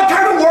 What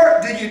kind of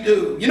work do you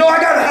do? You know, I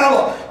got to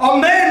have a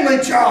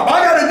manly job.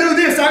 I got to do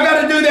this. I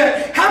got to do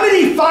that. How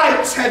many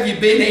fights have you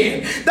been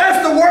in?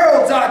 That's the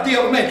world's idea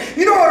of a man.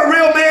 You know what a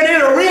real man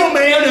is? A real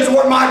man is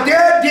what my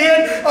dad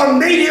did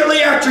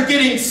immediately after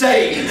getting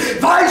saved.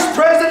 Vice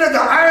president of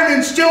the Iron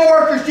and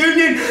Steelworkers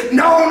Union,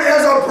 known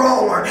as a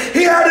brawler.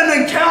 He had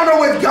an encounter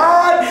with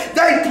God.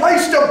 They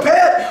placed a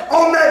bet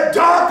on that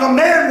dock. A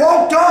man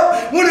walked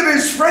up, one of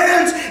his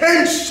friends,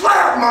 and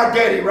slapped my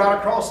daddy right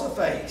across the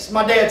face.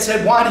 My dad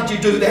said, "Why did you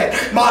do that?"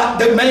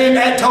 The man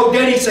had told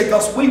Daddy, he said,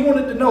 "Because we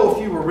wanted to know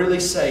if you were really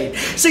saved."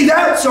 See,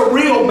 that's a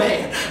real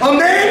man. A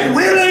man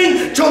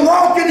willing to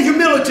walk in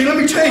humility. Let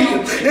me tell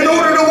you, in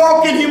order to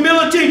walk in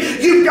humility,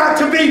 you've got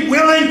to be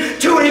willing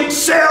to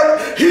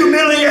accept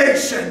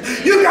humiliation.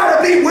 You've got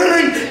to be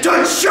willing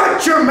to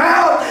shut your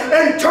mouth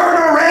and turn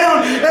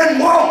around and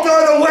walk the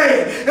other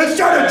way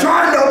instead of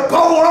trying to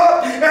bow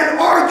up and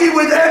argue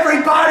with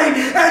everybody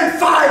and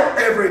fight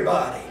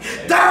everybody.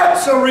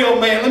 That's a real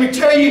man. Let me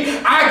tell you,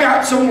 I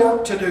got some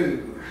work to do.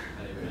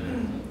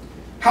 Amen.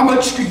 How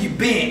much do you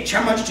bench?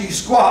 How much do you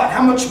squat?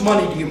 How much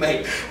money do you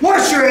make?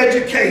 What's your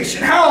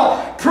education?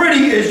 How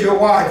pretty is your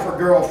wife or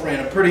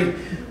girlfriend?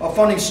 A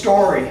funny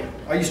story.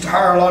 I used to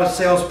hire a lot of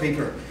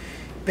salespeople.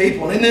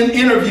 And in an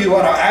interview,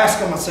 when I ask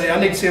them, I say, "I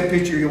need to see a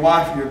picture of your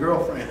wife or your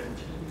girlfriend."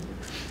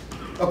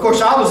 Of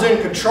course, I was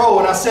in control,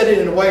 and I said it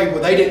in a way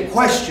where they didn't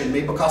question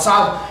me because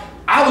I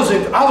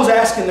was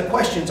asking the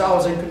questions. I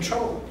was in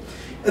control.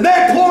 And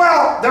they'd pull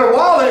out their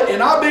wallet,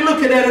 and I'd be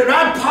looking at it, and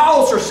I'd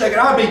pause for a second.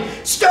 I'd be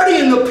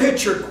studying the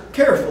picture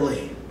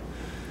carefully.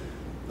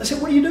 I said,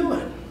 "What are you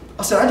doing?"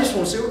 I said, "I just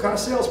want to see what kind of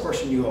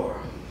salesperson you are."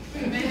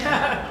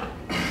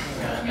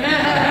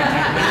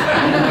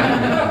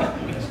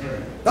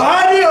 The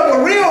idea of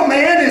a real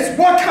man is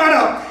what kind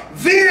of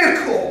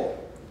vehicle,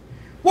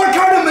 what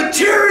kind of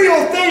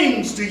material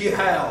things do you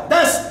have?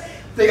 That's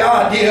the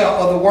idea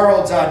of the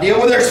world's idea.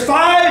 Well, there's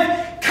 5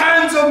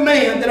 kinds of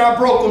men that I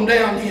broke them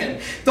down in.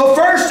 The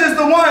first is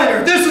the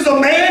whiner. This is a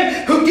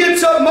man who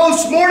gets up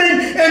most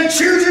morning and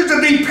chooses to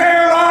be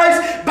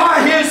paralyzed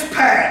by his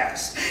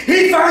past.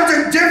 He finds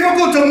it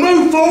difficult to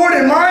move forward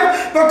in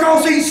life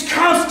because he's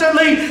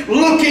constantly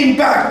looking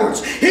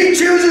backwards. He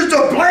chooses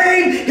to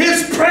blame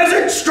his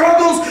present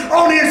struggles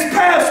on his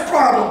past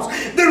problems.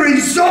 The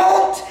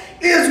result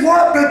is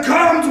what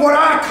becomes what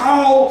I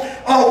call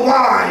a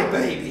why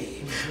baby.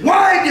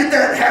 Why did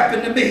that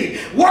happen to me?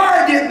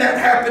 Why didn't that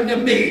happen to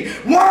me?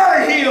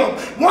 Why him?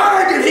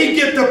 Why did he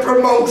get the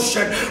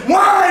promotion?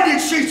 Why did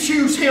she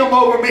choose him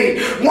over me?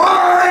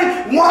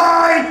 Why?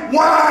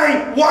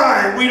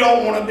 We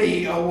don't want to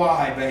be a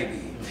why baby.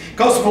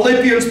 Because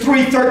Philippians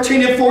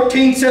 3:13 and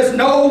 14 says,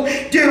 "No,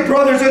 dear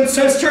brothers and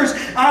sisters,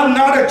 I've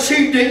not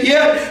achieved it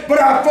yet, but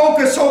I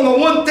focus on the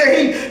one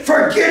thing,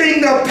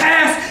 forgetting the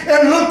past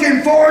and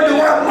looking forward to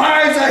what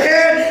lies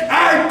ahead.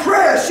 I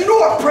press." You know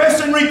what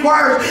pressing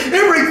requires?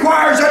 It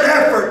requires an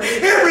effort.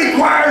 It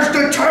requires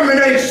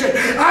determination.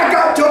 I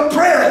got to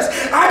press.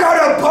 I got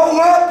to bow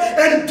up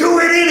and do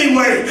it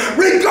anyway,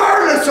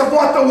 regardless of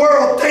what the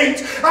world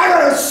thinks. I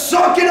got to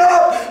suck it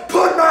up,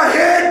 put my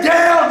head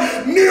down,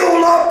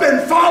 mule up,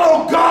 and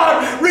follow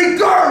God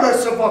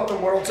regardless of what the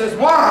world says.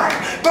 Why?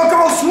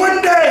 Because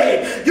one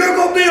day you're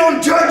going to be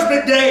on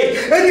Judgment Day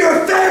and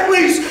your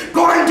family's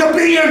going to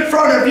be in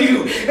front of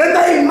you and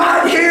they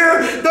might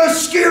hear the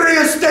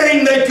scariest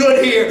thing they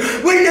could hear.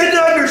 We need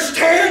to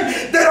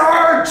understand that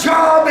our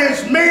job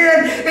as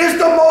men is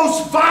the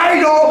most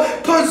vital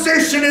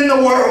position in the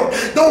world.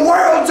 The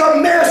world's a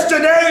mess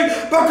today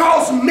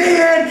because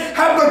men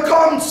have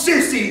become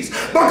sissies,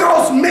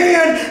 because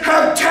men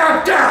have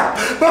tapped out,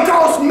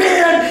 because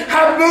men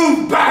have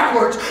moved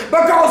backwards,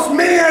 because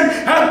men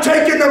have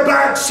taken the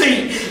back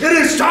seat. It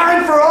is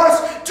time for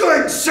us to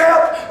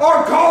accept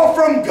our call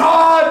from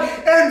God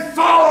and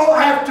follow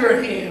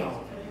after Him.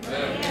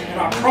 And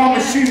I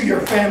promise you,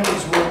 your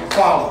families will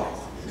follow.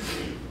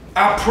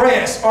 I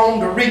press on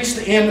to reach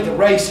the end of the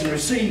race and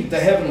receive the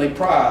heavenly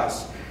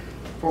prize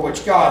for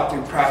which God,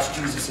 through Christ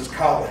Jesus, is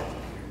calling.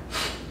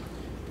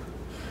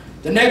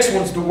 The next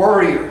one's the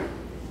worrier.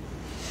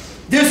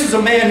 This is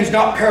a man who's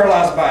not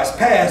paralyzed by his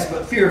past,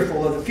 but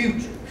fearful of the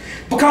future,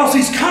 because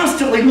he's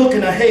constantly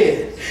looking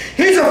ahead.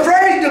 He's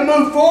afraid to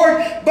move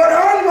forward, but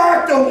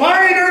unlike the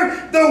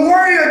whiner, the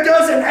worrier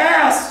doesn't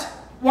ask.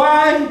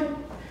 Why?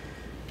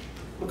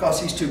 Because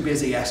he's too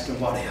busy asking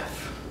what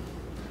if.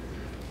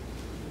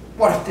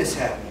 What if this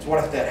happens?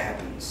 What if that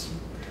happens?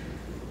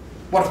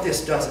 What if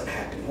this doesn't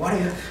happen? What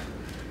if?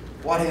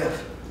 What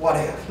if? What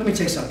if? Let me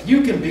tell you something.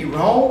 You can be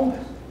wrong.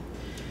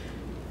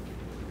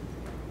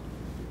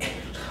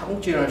 I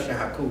want you to understand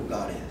how cool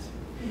God is.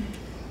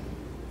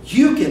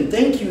 You can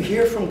think you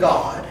hear from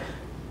God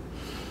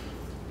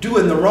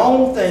doing the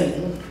wrong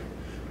thing,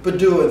 but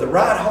do it with the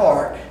right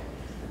heart,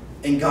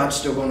 and God's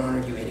still going to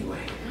honor you anyway.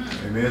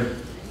 Amen.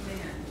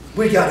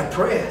 We got to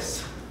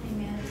press.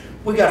 Amen.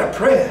 We got to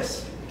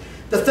press.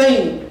 The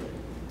thing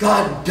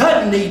God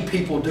doesn't need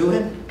people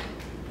doing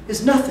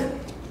is nothing.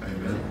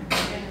 Amen.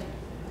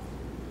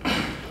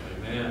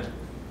 Amen.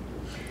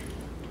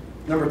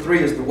 Number 3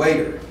 is the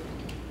waiter.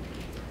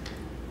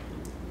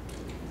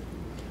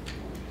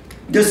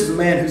 This is a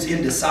man who's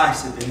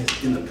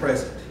indecisive in the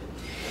present.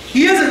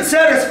 He isn't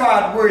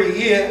satisfied where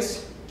he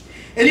is,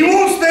 and he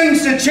wants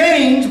things to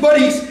change,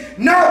 but he's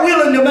not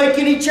willing to make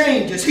any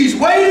changes. He's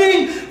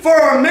waiting for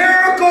a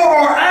miracle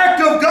or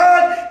act of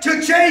God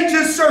to change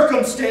his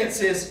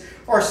circumstances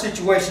or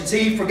situations.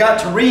 He forgot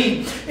to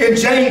read in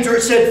James where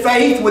it said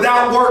faith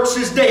without works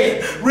is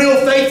dead.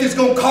 Real faith is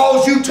going to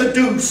cause you to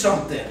do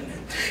something.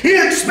 He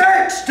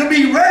expects to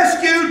be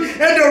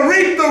rescued and to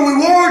reap the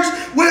rewards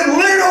with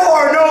little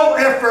or no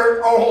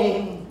effort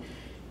on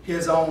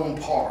his own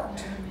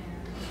part.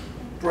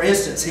 For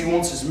instance, he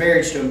wants his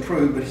marriage to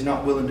improve, but he's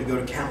not willing to go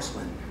to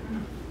counseling.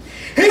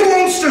 He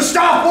wants to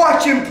stop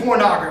watching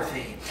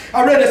pornography.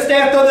 I read a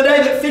stat the other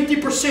day that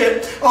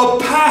 50% of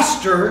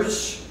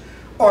pastors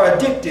are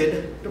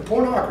addicted to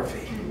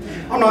pornography.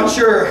 I'm not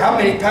sure how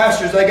many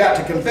pastors they got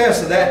to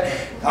confess to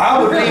that.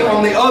 I would be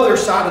on the other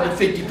side of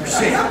the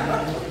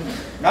 50%.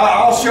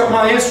 I'll shut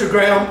my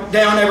Instagram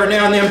down every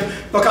now and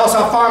then because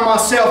I find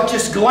myself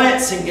just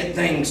glancing at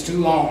things too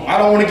long. I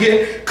don't want to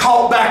get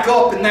caught back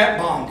up in that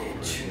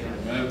bondage.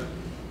 Amen.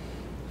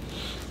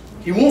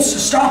 He wants to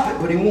stop it,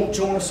 but he won't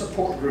join a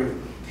support group.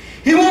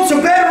 He wants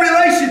a better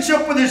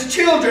relationship with his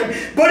children,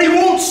 but he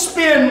won't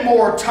spend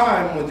more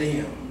time with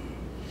them.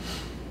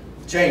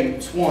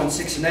 James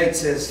 1:6-8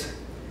 says,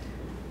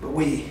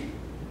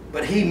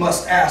 But he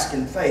must ask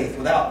in faith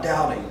without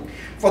doubting.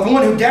 For the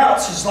one who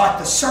doubts is like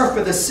the surf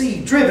of the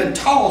sea, driven,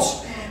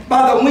 tossed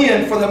by the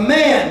wind. For the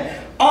man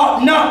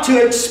ought not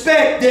to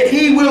expect that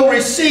he will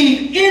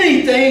receive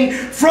anything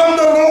from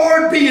the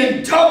Lord,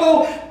 being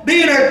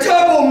a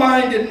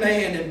double-minded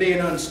man and being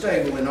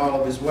unstable in all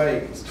of his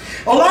ways.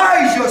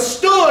 Elijah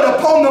stood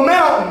upon the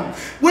mountain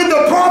with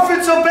the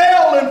prophets of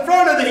Baal in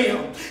front of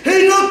him.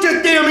 He looked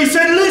at them. He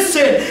said,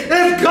 listen,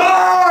 if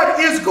God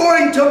is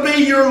going to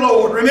be your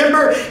Lord.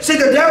 Remember, see,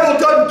 the devil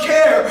doesn't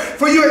care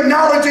for you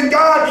acknowledging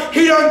God.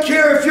 He doesn't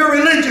care if you're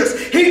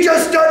religious. He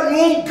just doesn't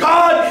want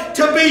God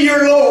to be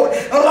your Lord.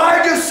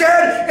 Elijah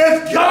said,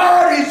 if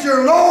God is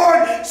your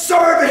Lord,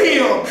 serve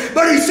Him.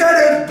 But he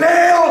said, if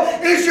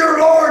Baal is your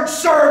Lord,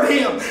 serve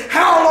Him.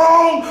 How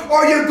long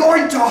are you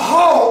going to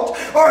halt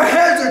or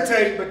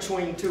hesitate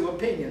between two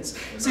opinions?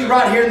 See,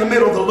 right here in the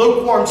middle, the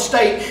lukewarm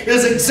state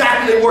is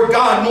exactly where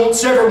God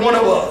wants every one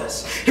of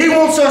us. He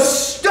wants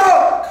us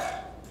stuck.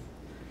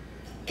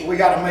 But we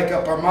got to make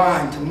up our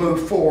mind to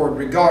move forward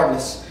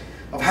regardless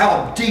of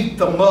how deep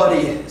the mud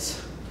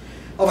is,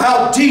 of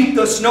how deep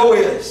the snow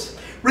is,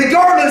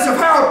 regardless of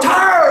how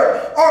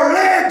tired our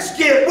legs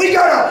get. We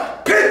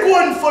got to pick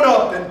one foot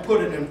up and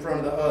put it in front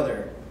of the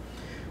other.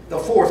 The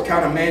fourth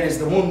kind of man is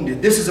the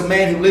wounded. This is a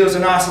man who lives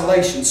in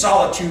isolation,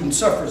 solitude, and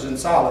suffers in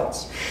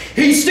silence.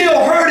 He's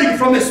still hurting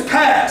from his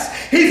past.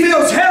 He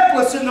feels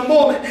helpless in the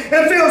moment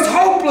and feels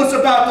hopeless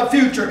about the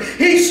future.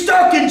 He's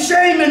stuck in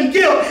shame and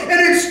guilt, and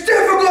it's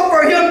difficult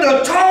for him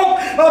to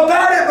talk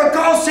about it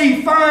because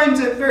he finds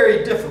it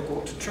very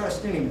difficult to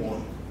trust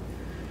anyone.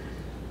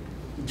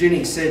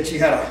 Jenny said she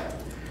had a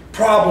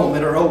problem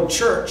at her old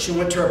church. She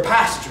went to her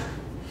pastor.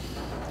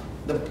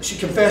 She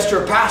confessed to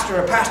her pastor,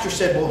 and her pastor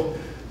said, well,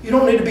 you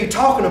don't need to be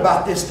talking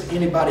about this to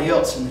anybody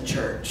else in the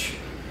church.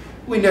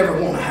 We never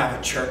want to have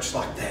a church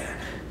like that.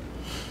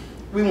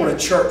 We want a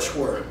church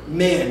where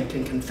men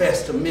can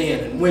confess to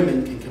men and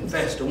women can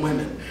confess to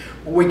women.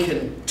 Where we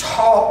can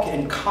talk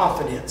in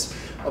confidence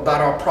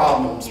about our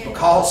problems,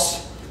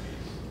 because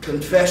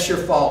confess your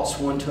faults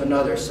one to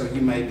another so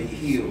you may be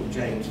healed.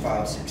 James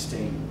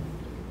 5:16.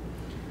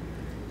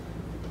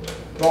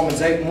 Romans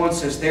 8:1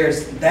 says,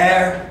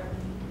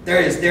 There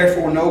is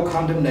therefore no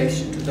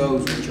condemnation to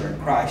those which are in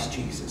Christ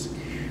Jesus.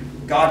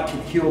 God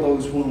can heal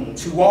those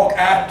wounds, who walk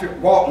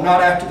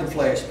not after the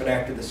flesh, but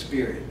after the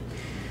Spirit.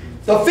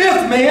 The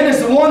fifth man is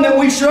the one that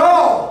we should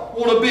all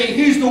want to be.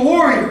 He's the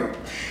warrior.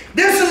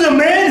 This is a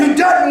man who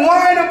doesn't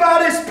whine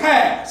about his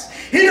past.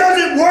 He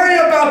doesn't worry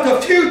about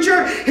the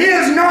future. He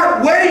is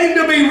not waiting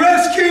to be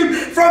rescued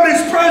from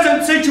his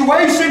present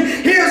situation.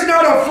 He is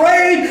not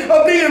afraid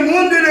of being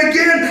wounded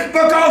again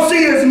because he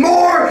is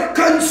more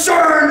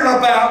concerned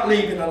about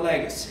leaving a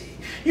legacy.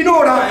 You know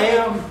what I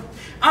am?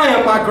 I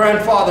am my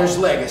grandfather's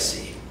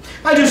legacy.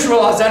 I just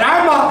realized that.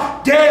 I'm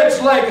my dad's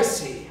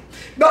legacy.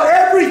 But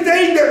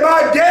everything that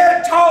my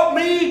dad taught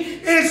me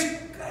is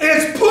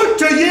put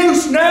to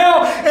use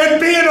now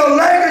and being a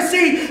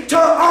legacy to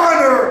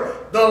honor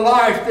the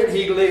life that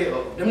he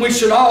lived. And we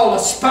should all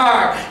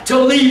aspire to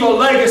leave a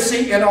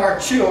legacy in our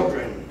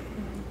children.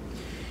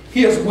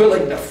 He is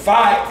willing to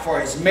fight for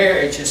his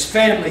marriage, his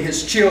family,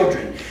 his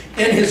children,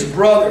 and his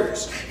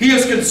brothers. He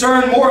is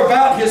concerned more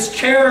about his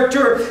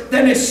character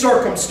than his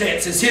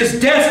circumstances,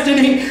 his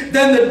destiny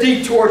than the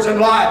detours in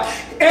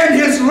life. And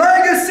his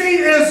legacy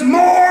is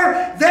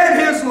more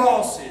than his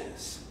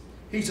losses.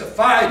 He's a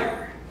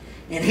fighter,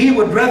 and he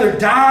would rather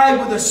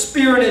die with a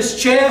spear in his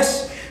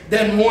chest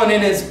than one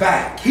in his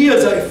back. He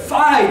is a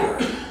fighter.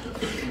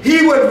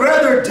 He would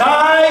rather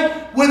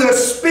die with a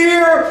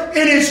spear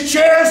in his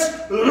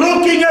chest,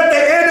 looking at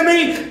the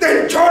enemy,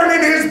 than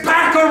turning his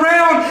back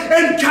around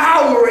and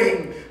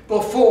cowering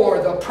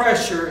before the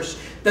pressures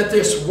that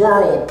this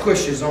world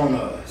pushes on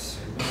us.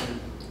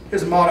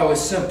 His motto is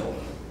simple: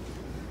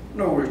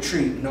 no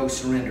retreat, no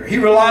surrender. He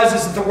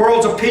realizes that the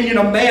world's opinion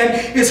of man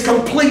is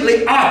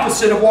completely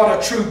opposite of what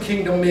a true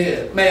kingdom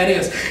man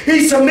is.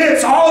 He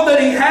submits all that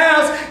he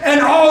has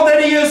and all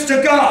that he is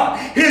to God.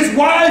 His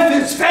wife,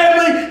 his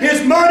family,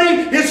 his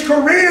money, his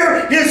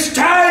career, his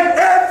time,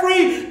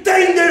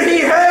 everything that he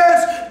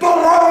has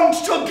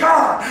belongs to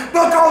God,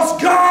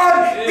 because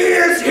God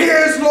is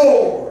his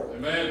Lord.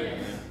 Amen.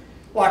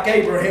 Like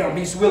Abraham,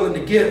 he's willing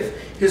to give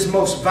his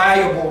most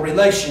valuable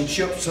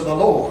relationships to the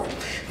Lord.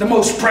 The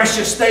most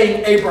precious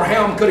thing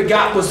Abraham could have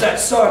got was that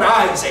son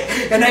Isaac.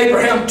 And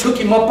Abraham took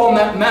him up on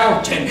that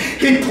mountain.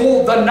 He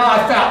pulled the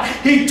knife out.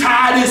 He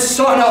tied his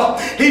son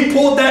up. He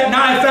pulled that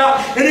knife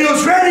out and he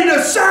was ready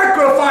to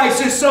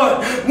sacrifice his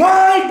son.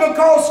 Why?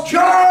 Because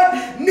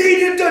God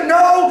needed to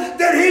know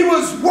that he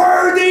was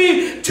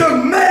worthy to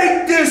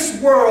make this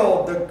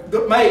world,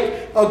 to make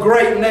a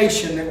great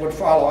nation that would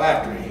follow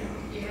after him.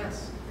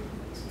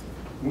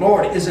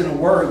 Lord isn't a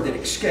word that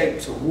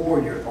escapes a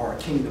warrior or a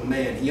kingdom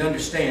man. He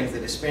understands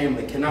that his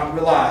family cannot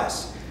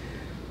realize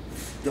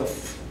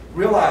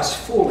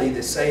fully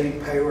the saving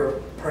power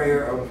of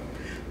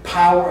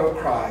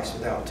Christ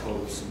without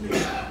total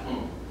submission.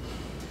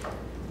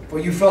 For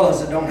you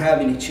fellows that don't have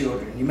any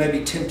children, you may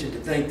be tempted to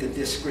think that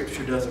this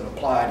scripture doesn't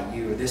apply to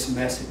you or this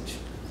message.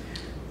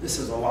 This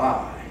is a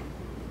lie.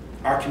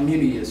 Our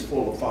community is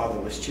full of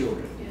fatherless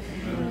children.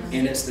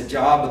 And it's the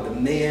job of the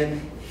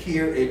men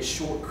here at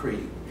Short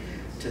Creek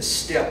to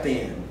step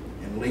in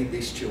and lead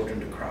these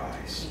children to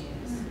Christ.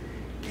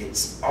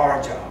 It's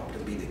our job to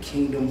be the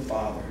kingdom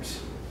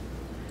fathers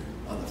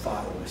of the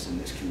fatherless in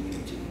this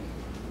community.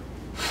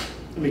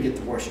 Let me get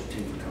the worship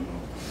team to come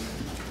on.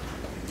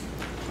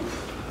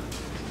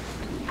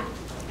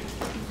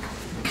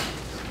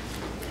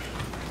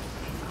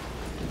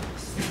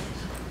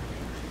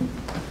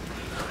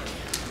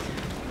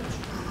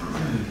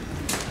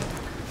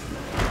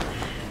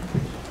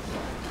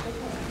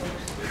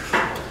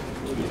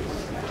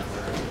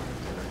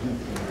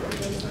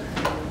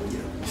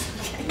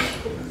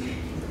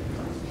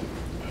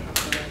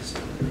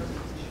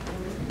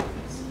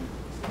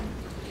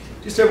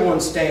 Just everyone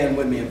stand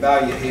with me and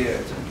bow your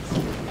heads.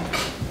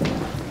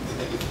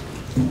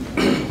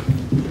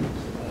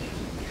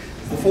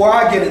 Before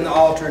I get in the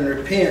altar and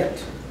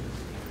repent,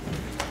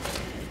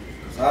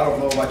 I don't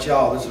know about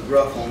y'all, this is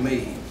rough on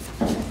me.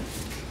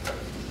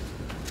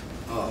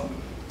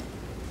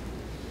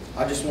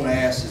 I just want to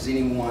ask, does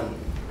anyone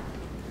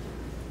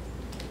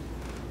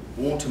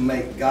want to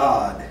make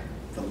God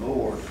the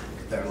Lord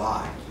of their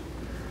life?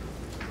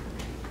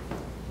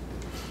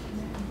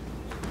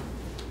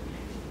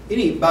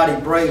 Anybody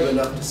brave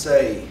enough to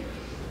say,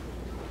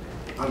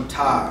 I'm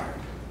tired.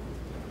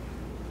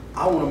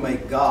 I want to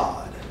make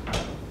God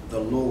the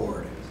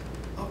Lord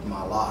of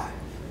my life.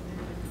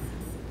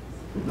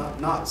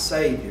 Not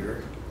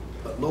Savior,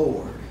 but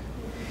Lord.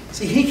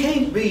 See, He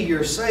can't be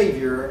your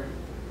Savior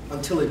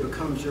until He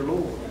becomes your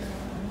Lord.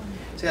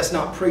 See, that's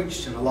not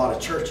preached in a lot of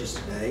churches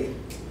today.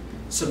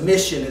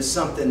 Submission is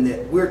something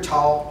that we're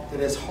taught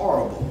that is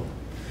horrible.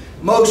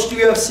 Most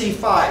UFC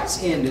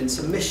fights end in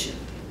submission.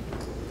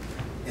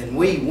 And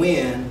we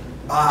win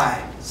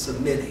by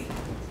submitting.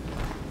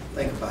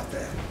 Think about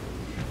that.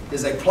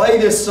 As they play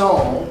this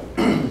song,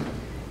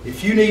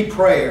 if you need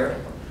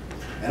prayer,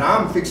 and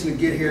I'm fixing to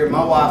get here,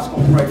 my wife's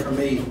going to pray for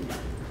me,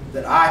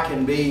 that I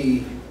can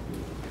be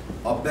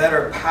a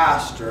better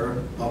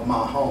pastor of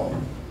my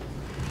home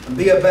and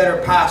be a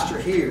better pastor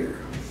here.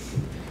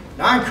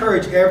 And I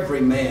encourage every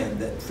man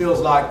that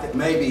feels like that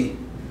maybe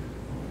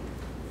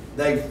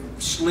they've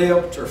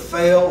slipped or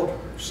failed, or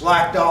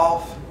slacked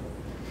off,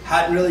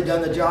 hadn't really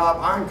done the job,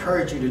 I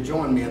encourage you to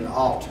join me in the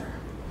altar.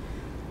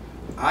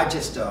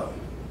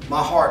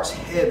 My heart's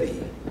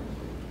heavy.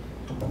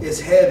 It's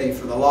heavy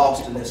for the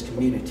lost in this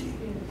community.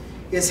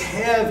 It's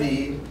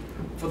heavy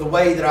for the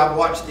way that I've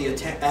watched the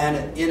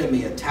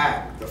enemy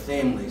attack the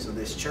families of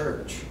this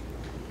church.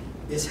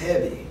 It's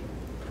heavy.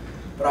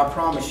 But I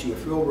promise you,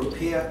 if we'll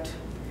repent,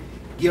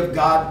 give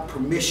God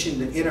permission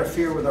to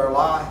interfere with our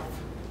life,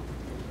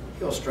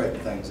 He'll straighten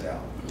things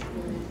out.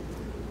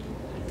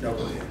 No,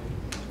 go ahead.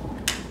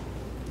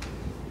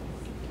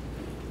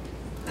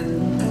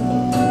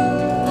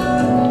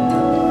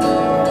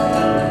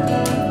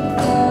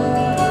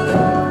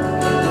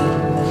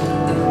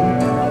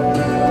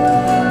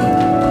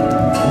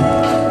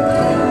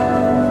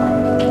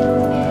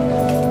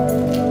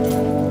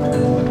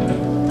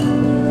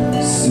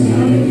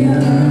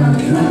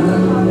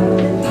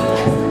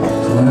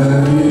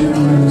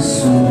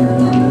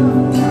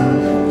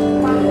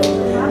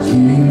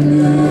 King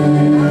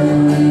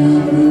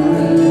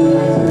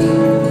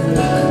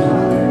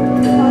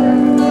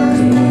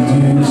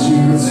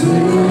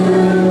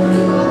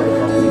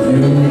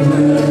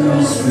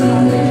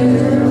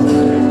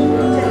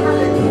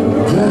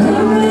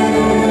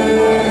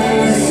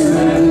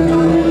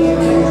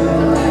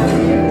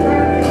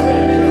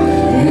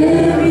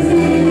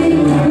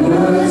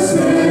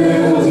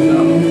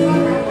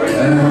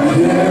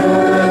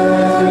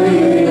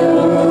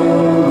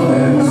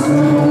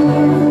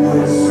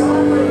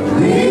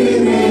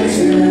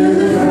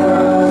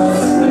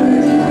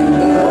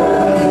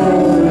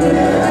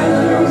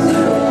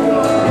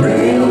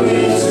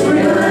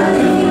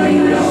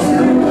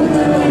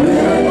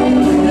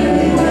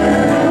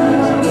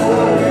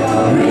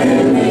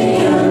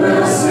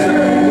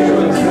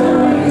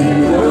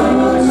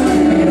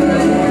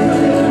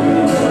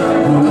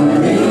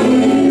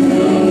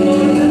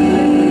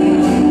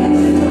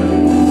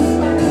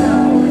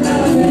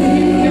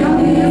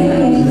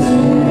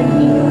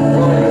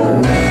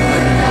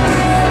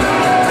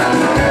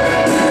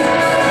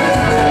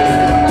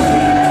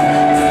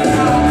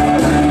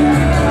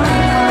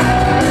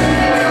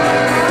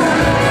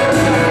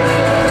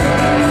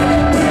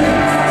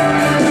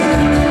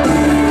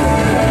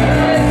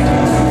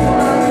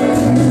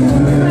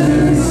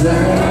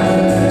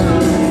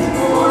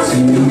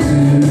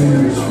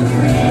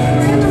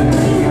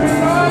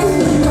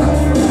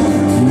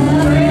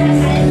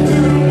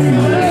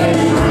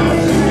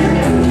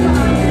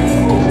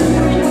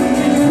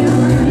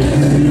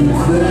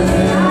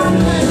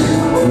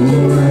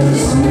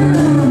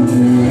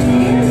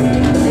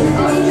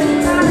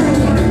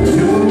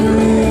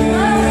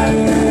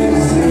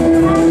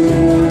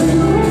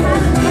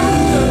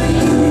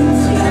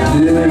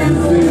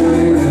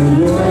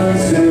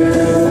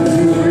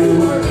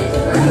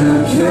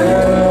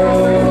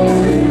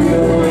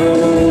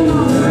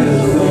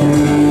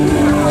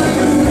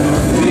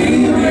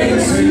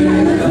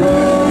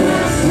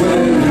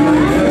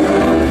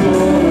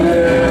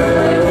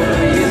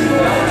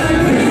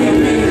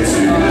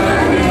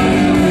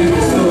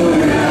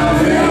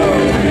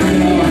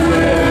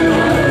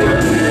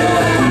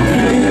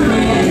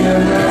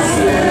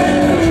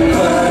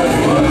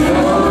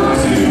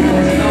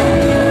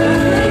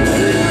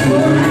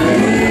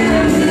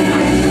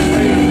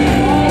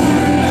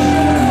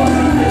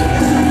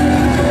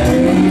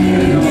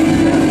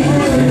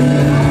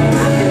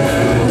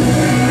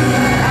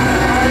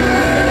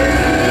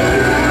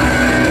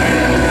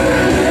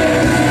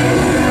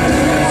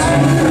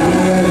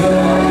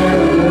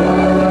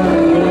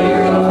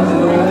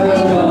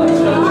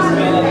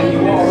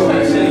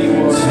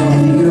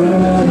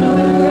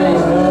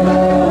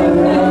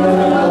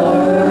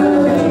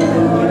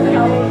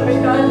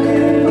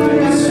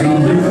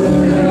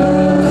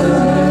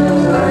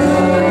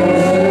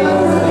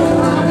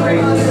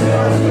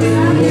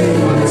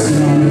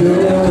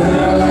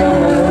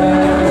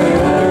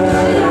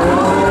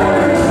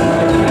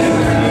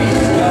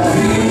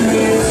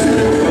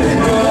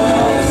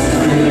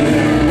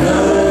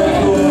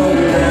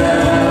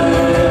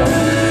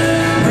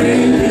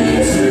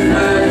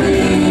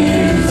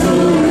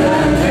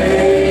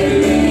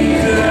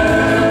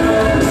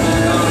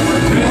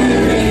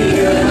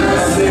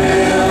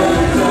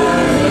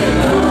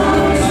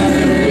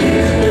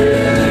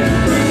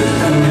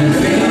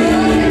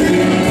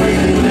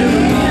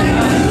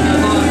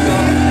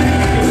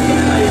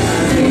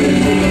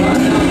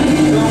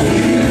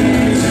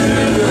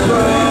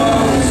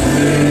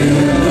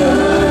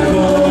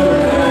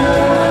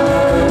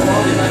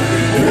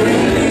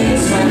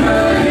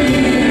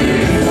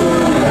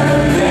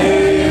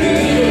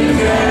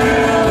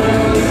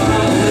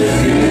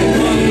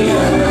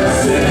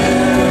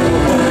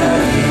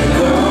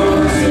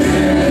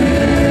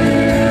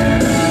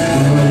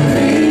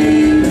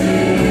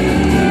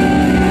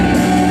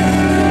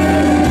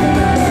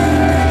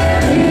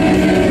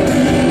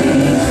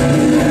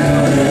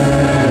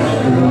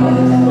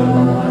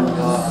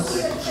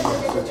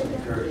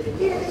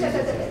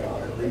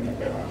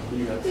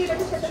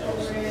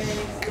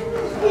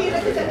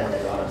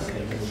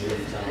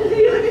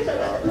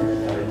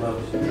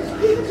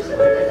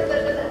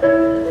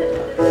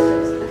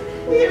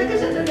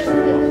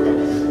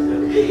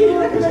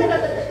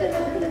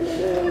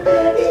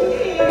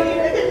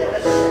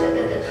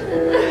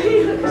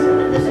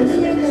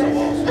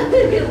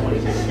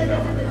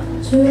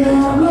to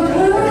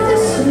all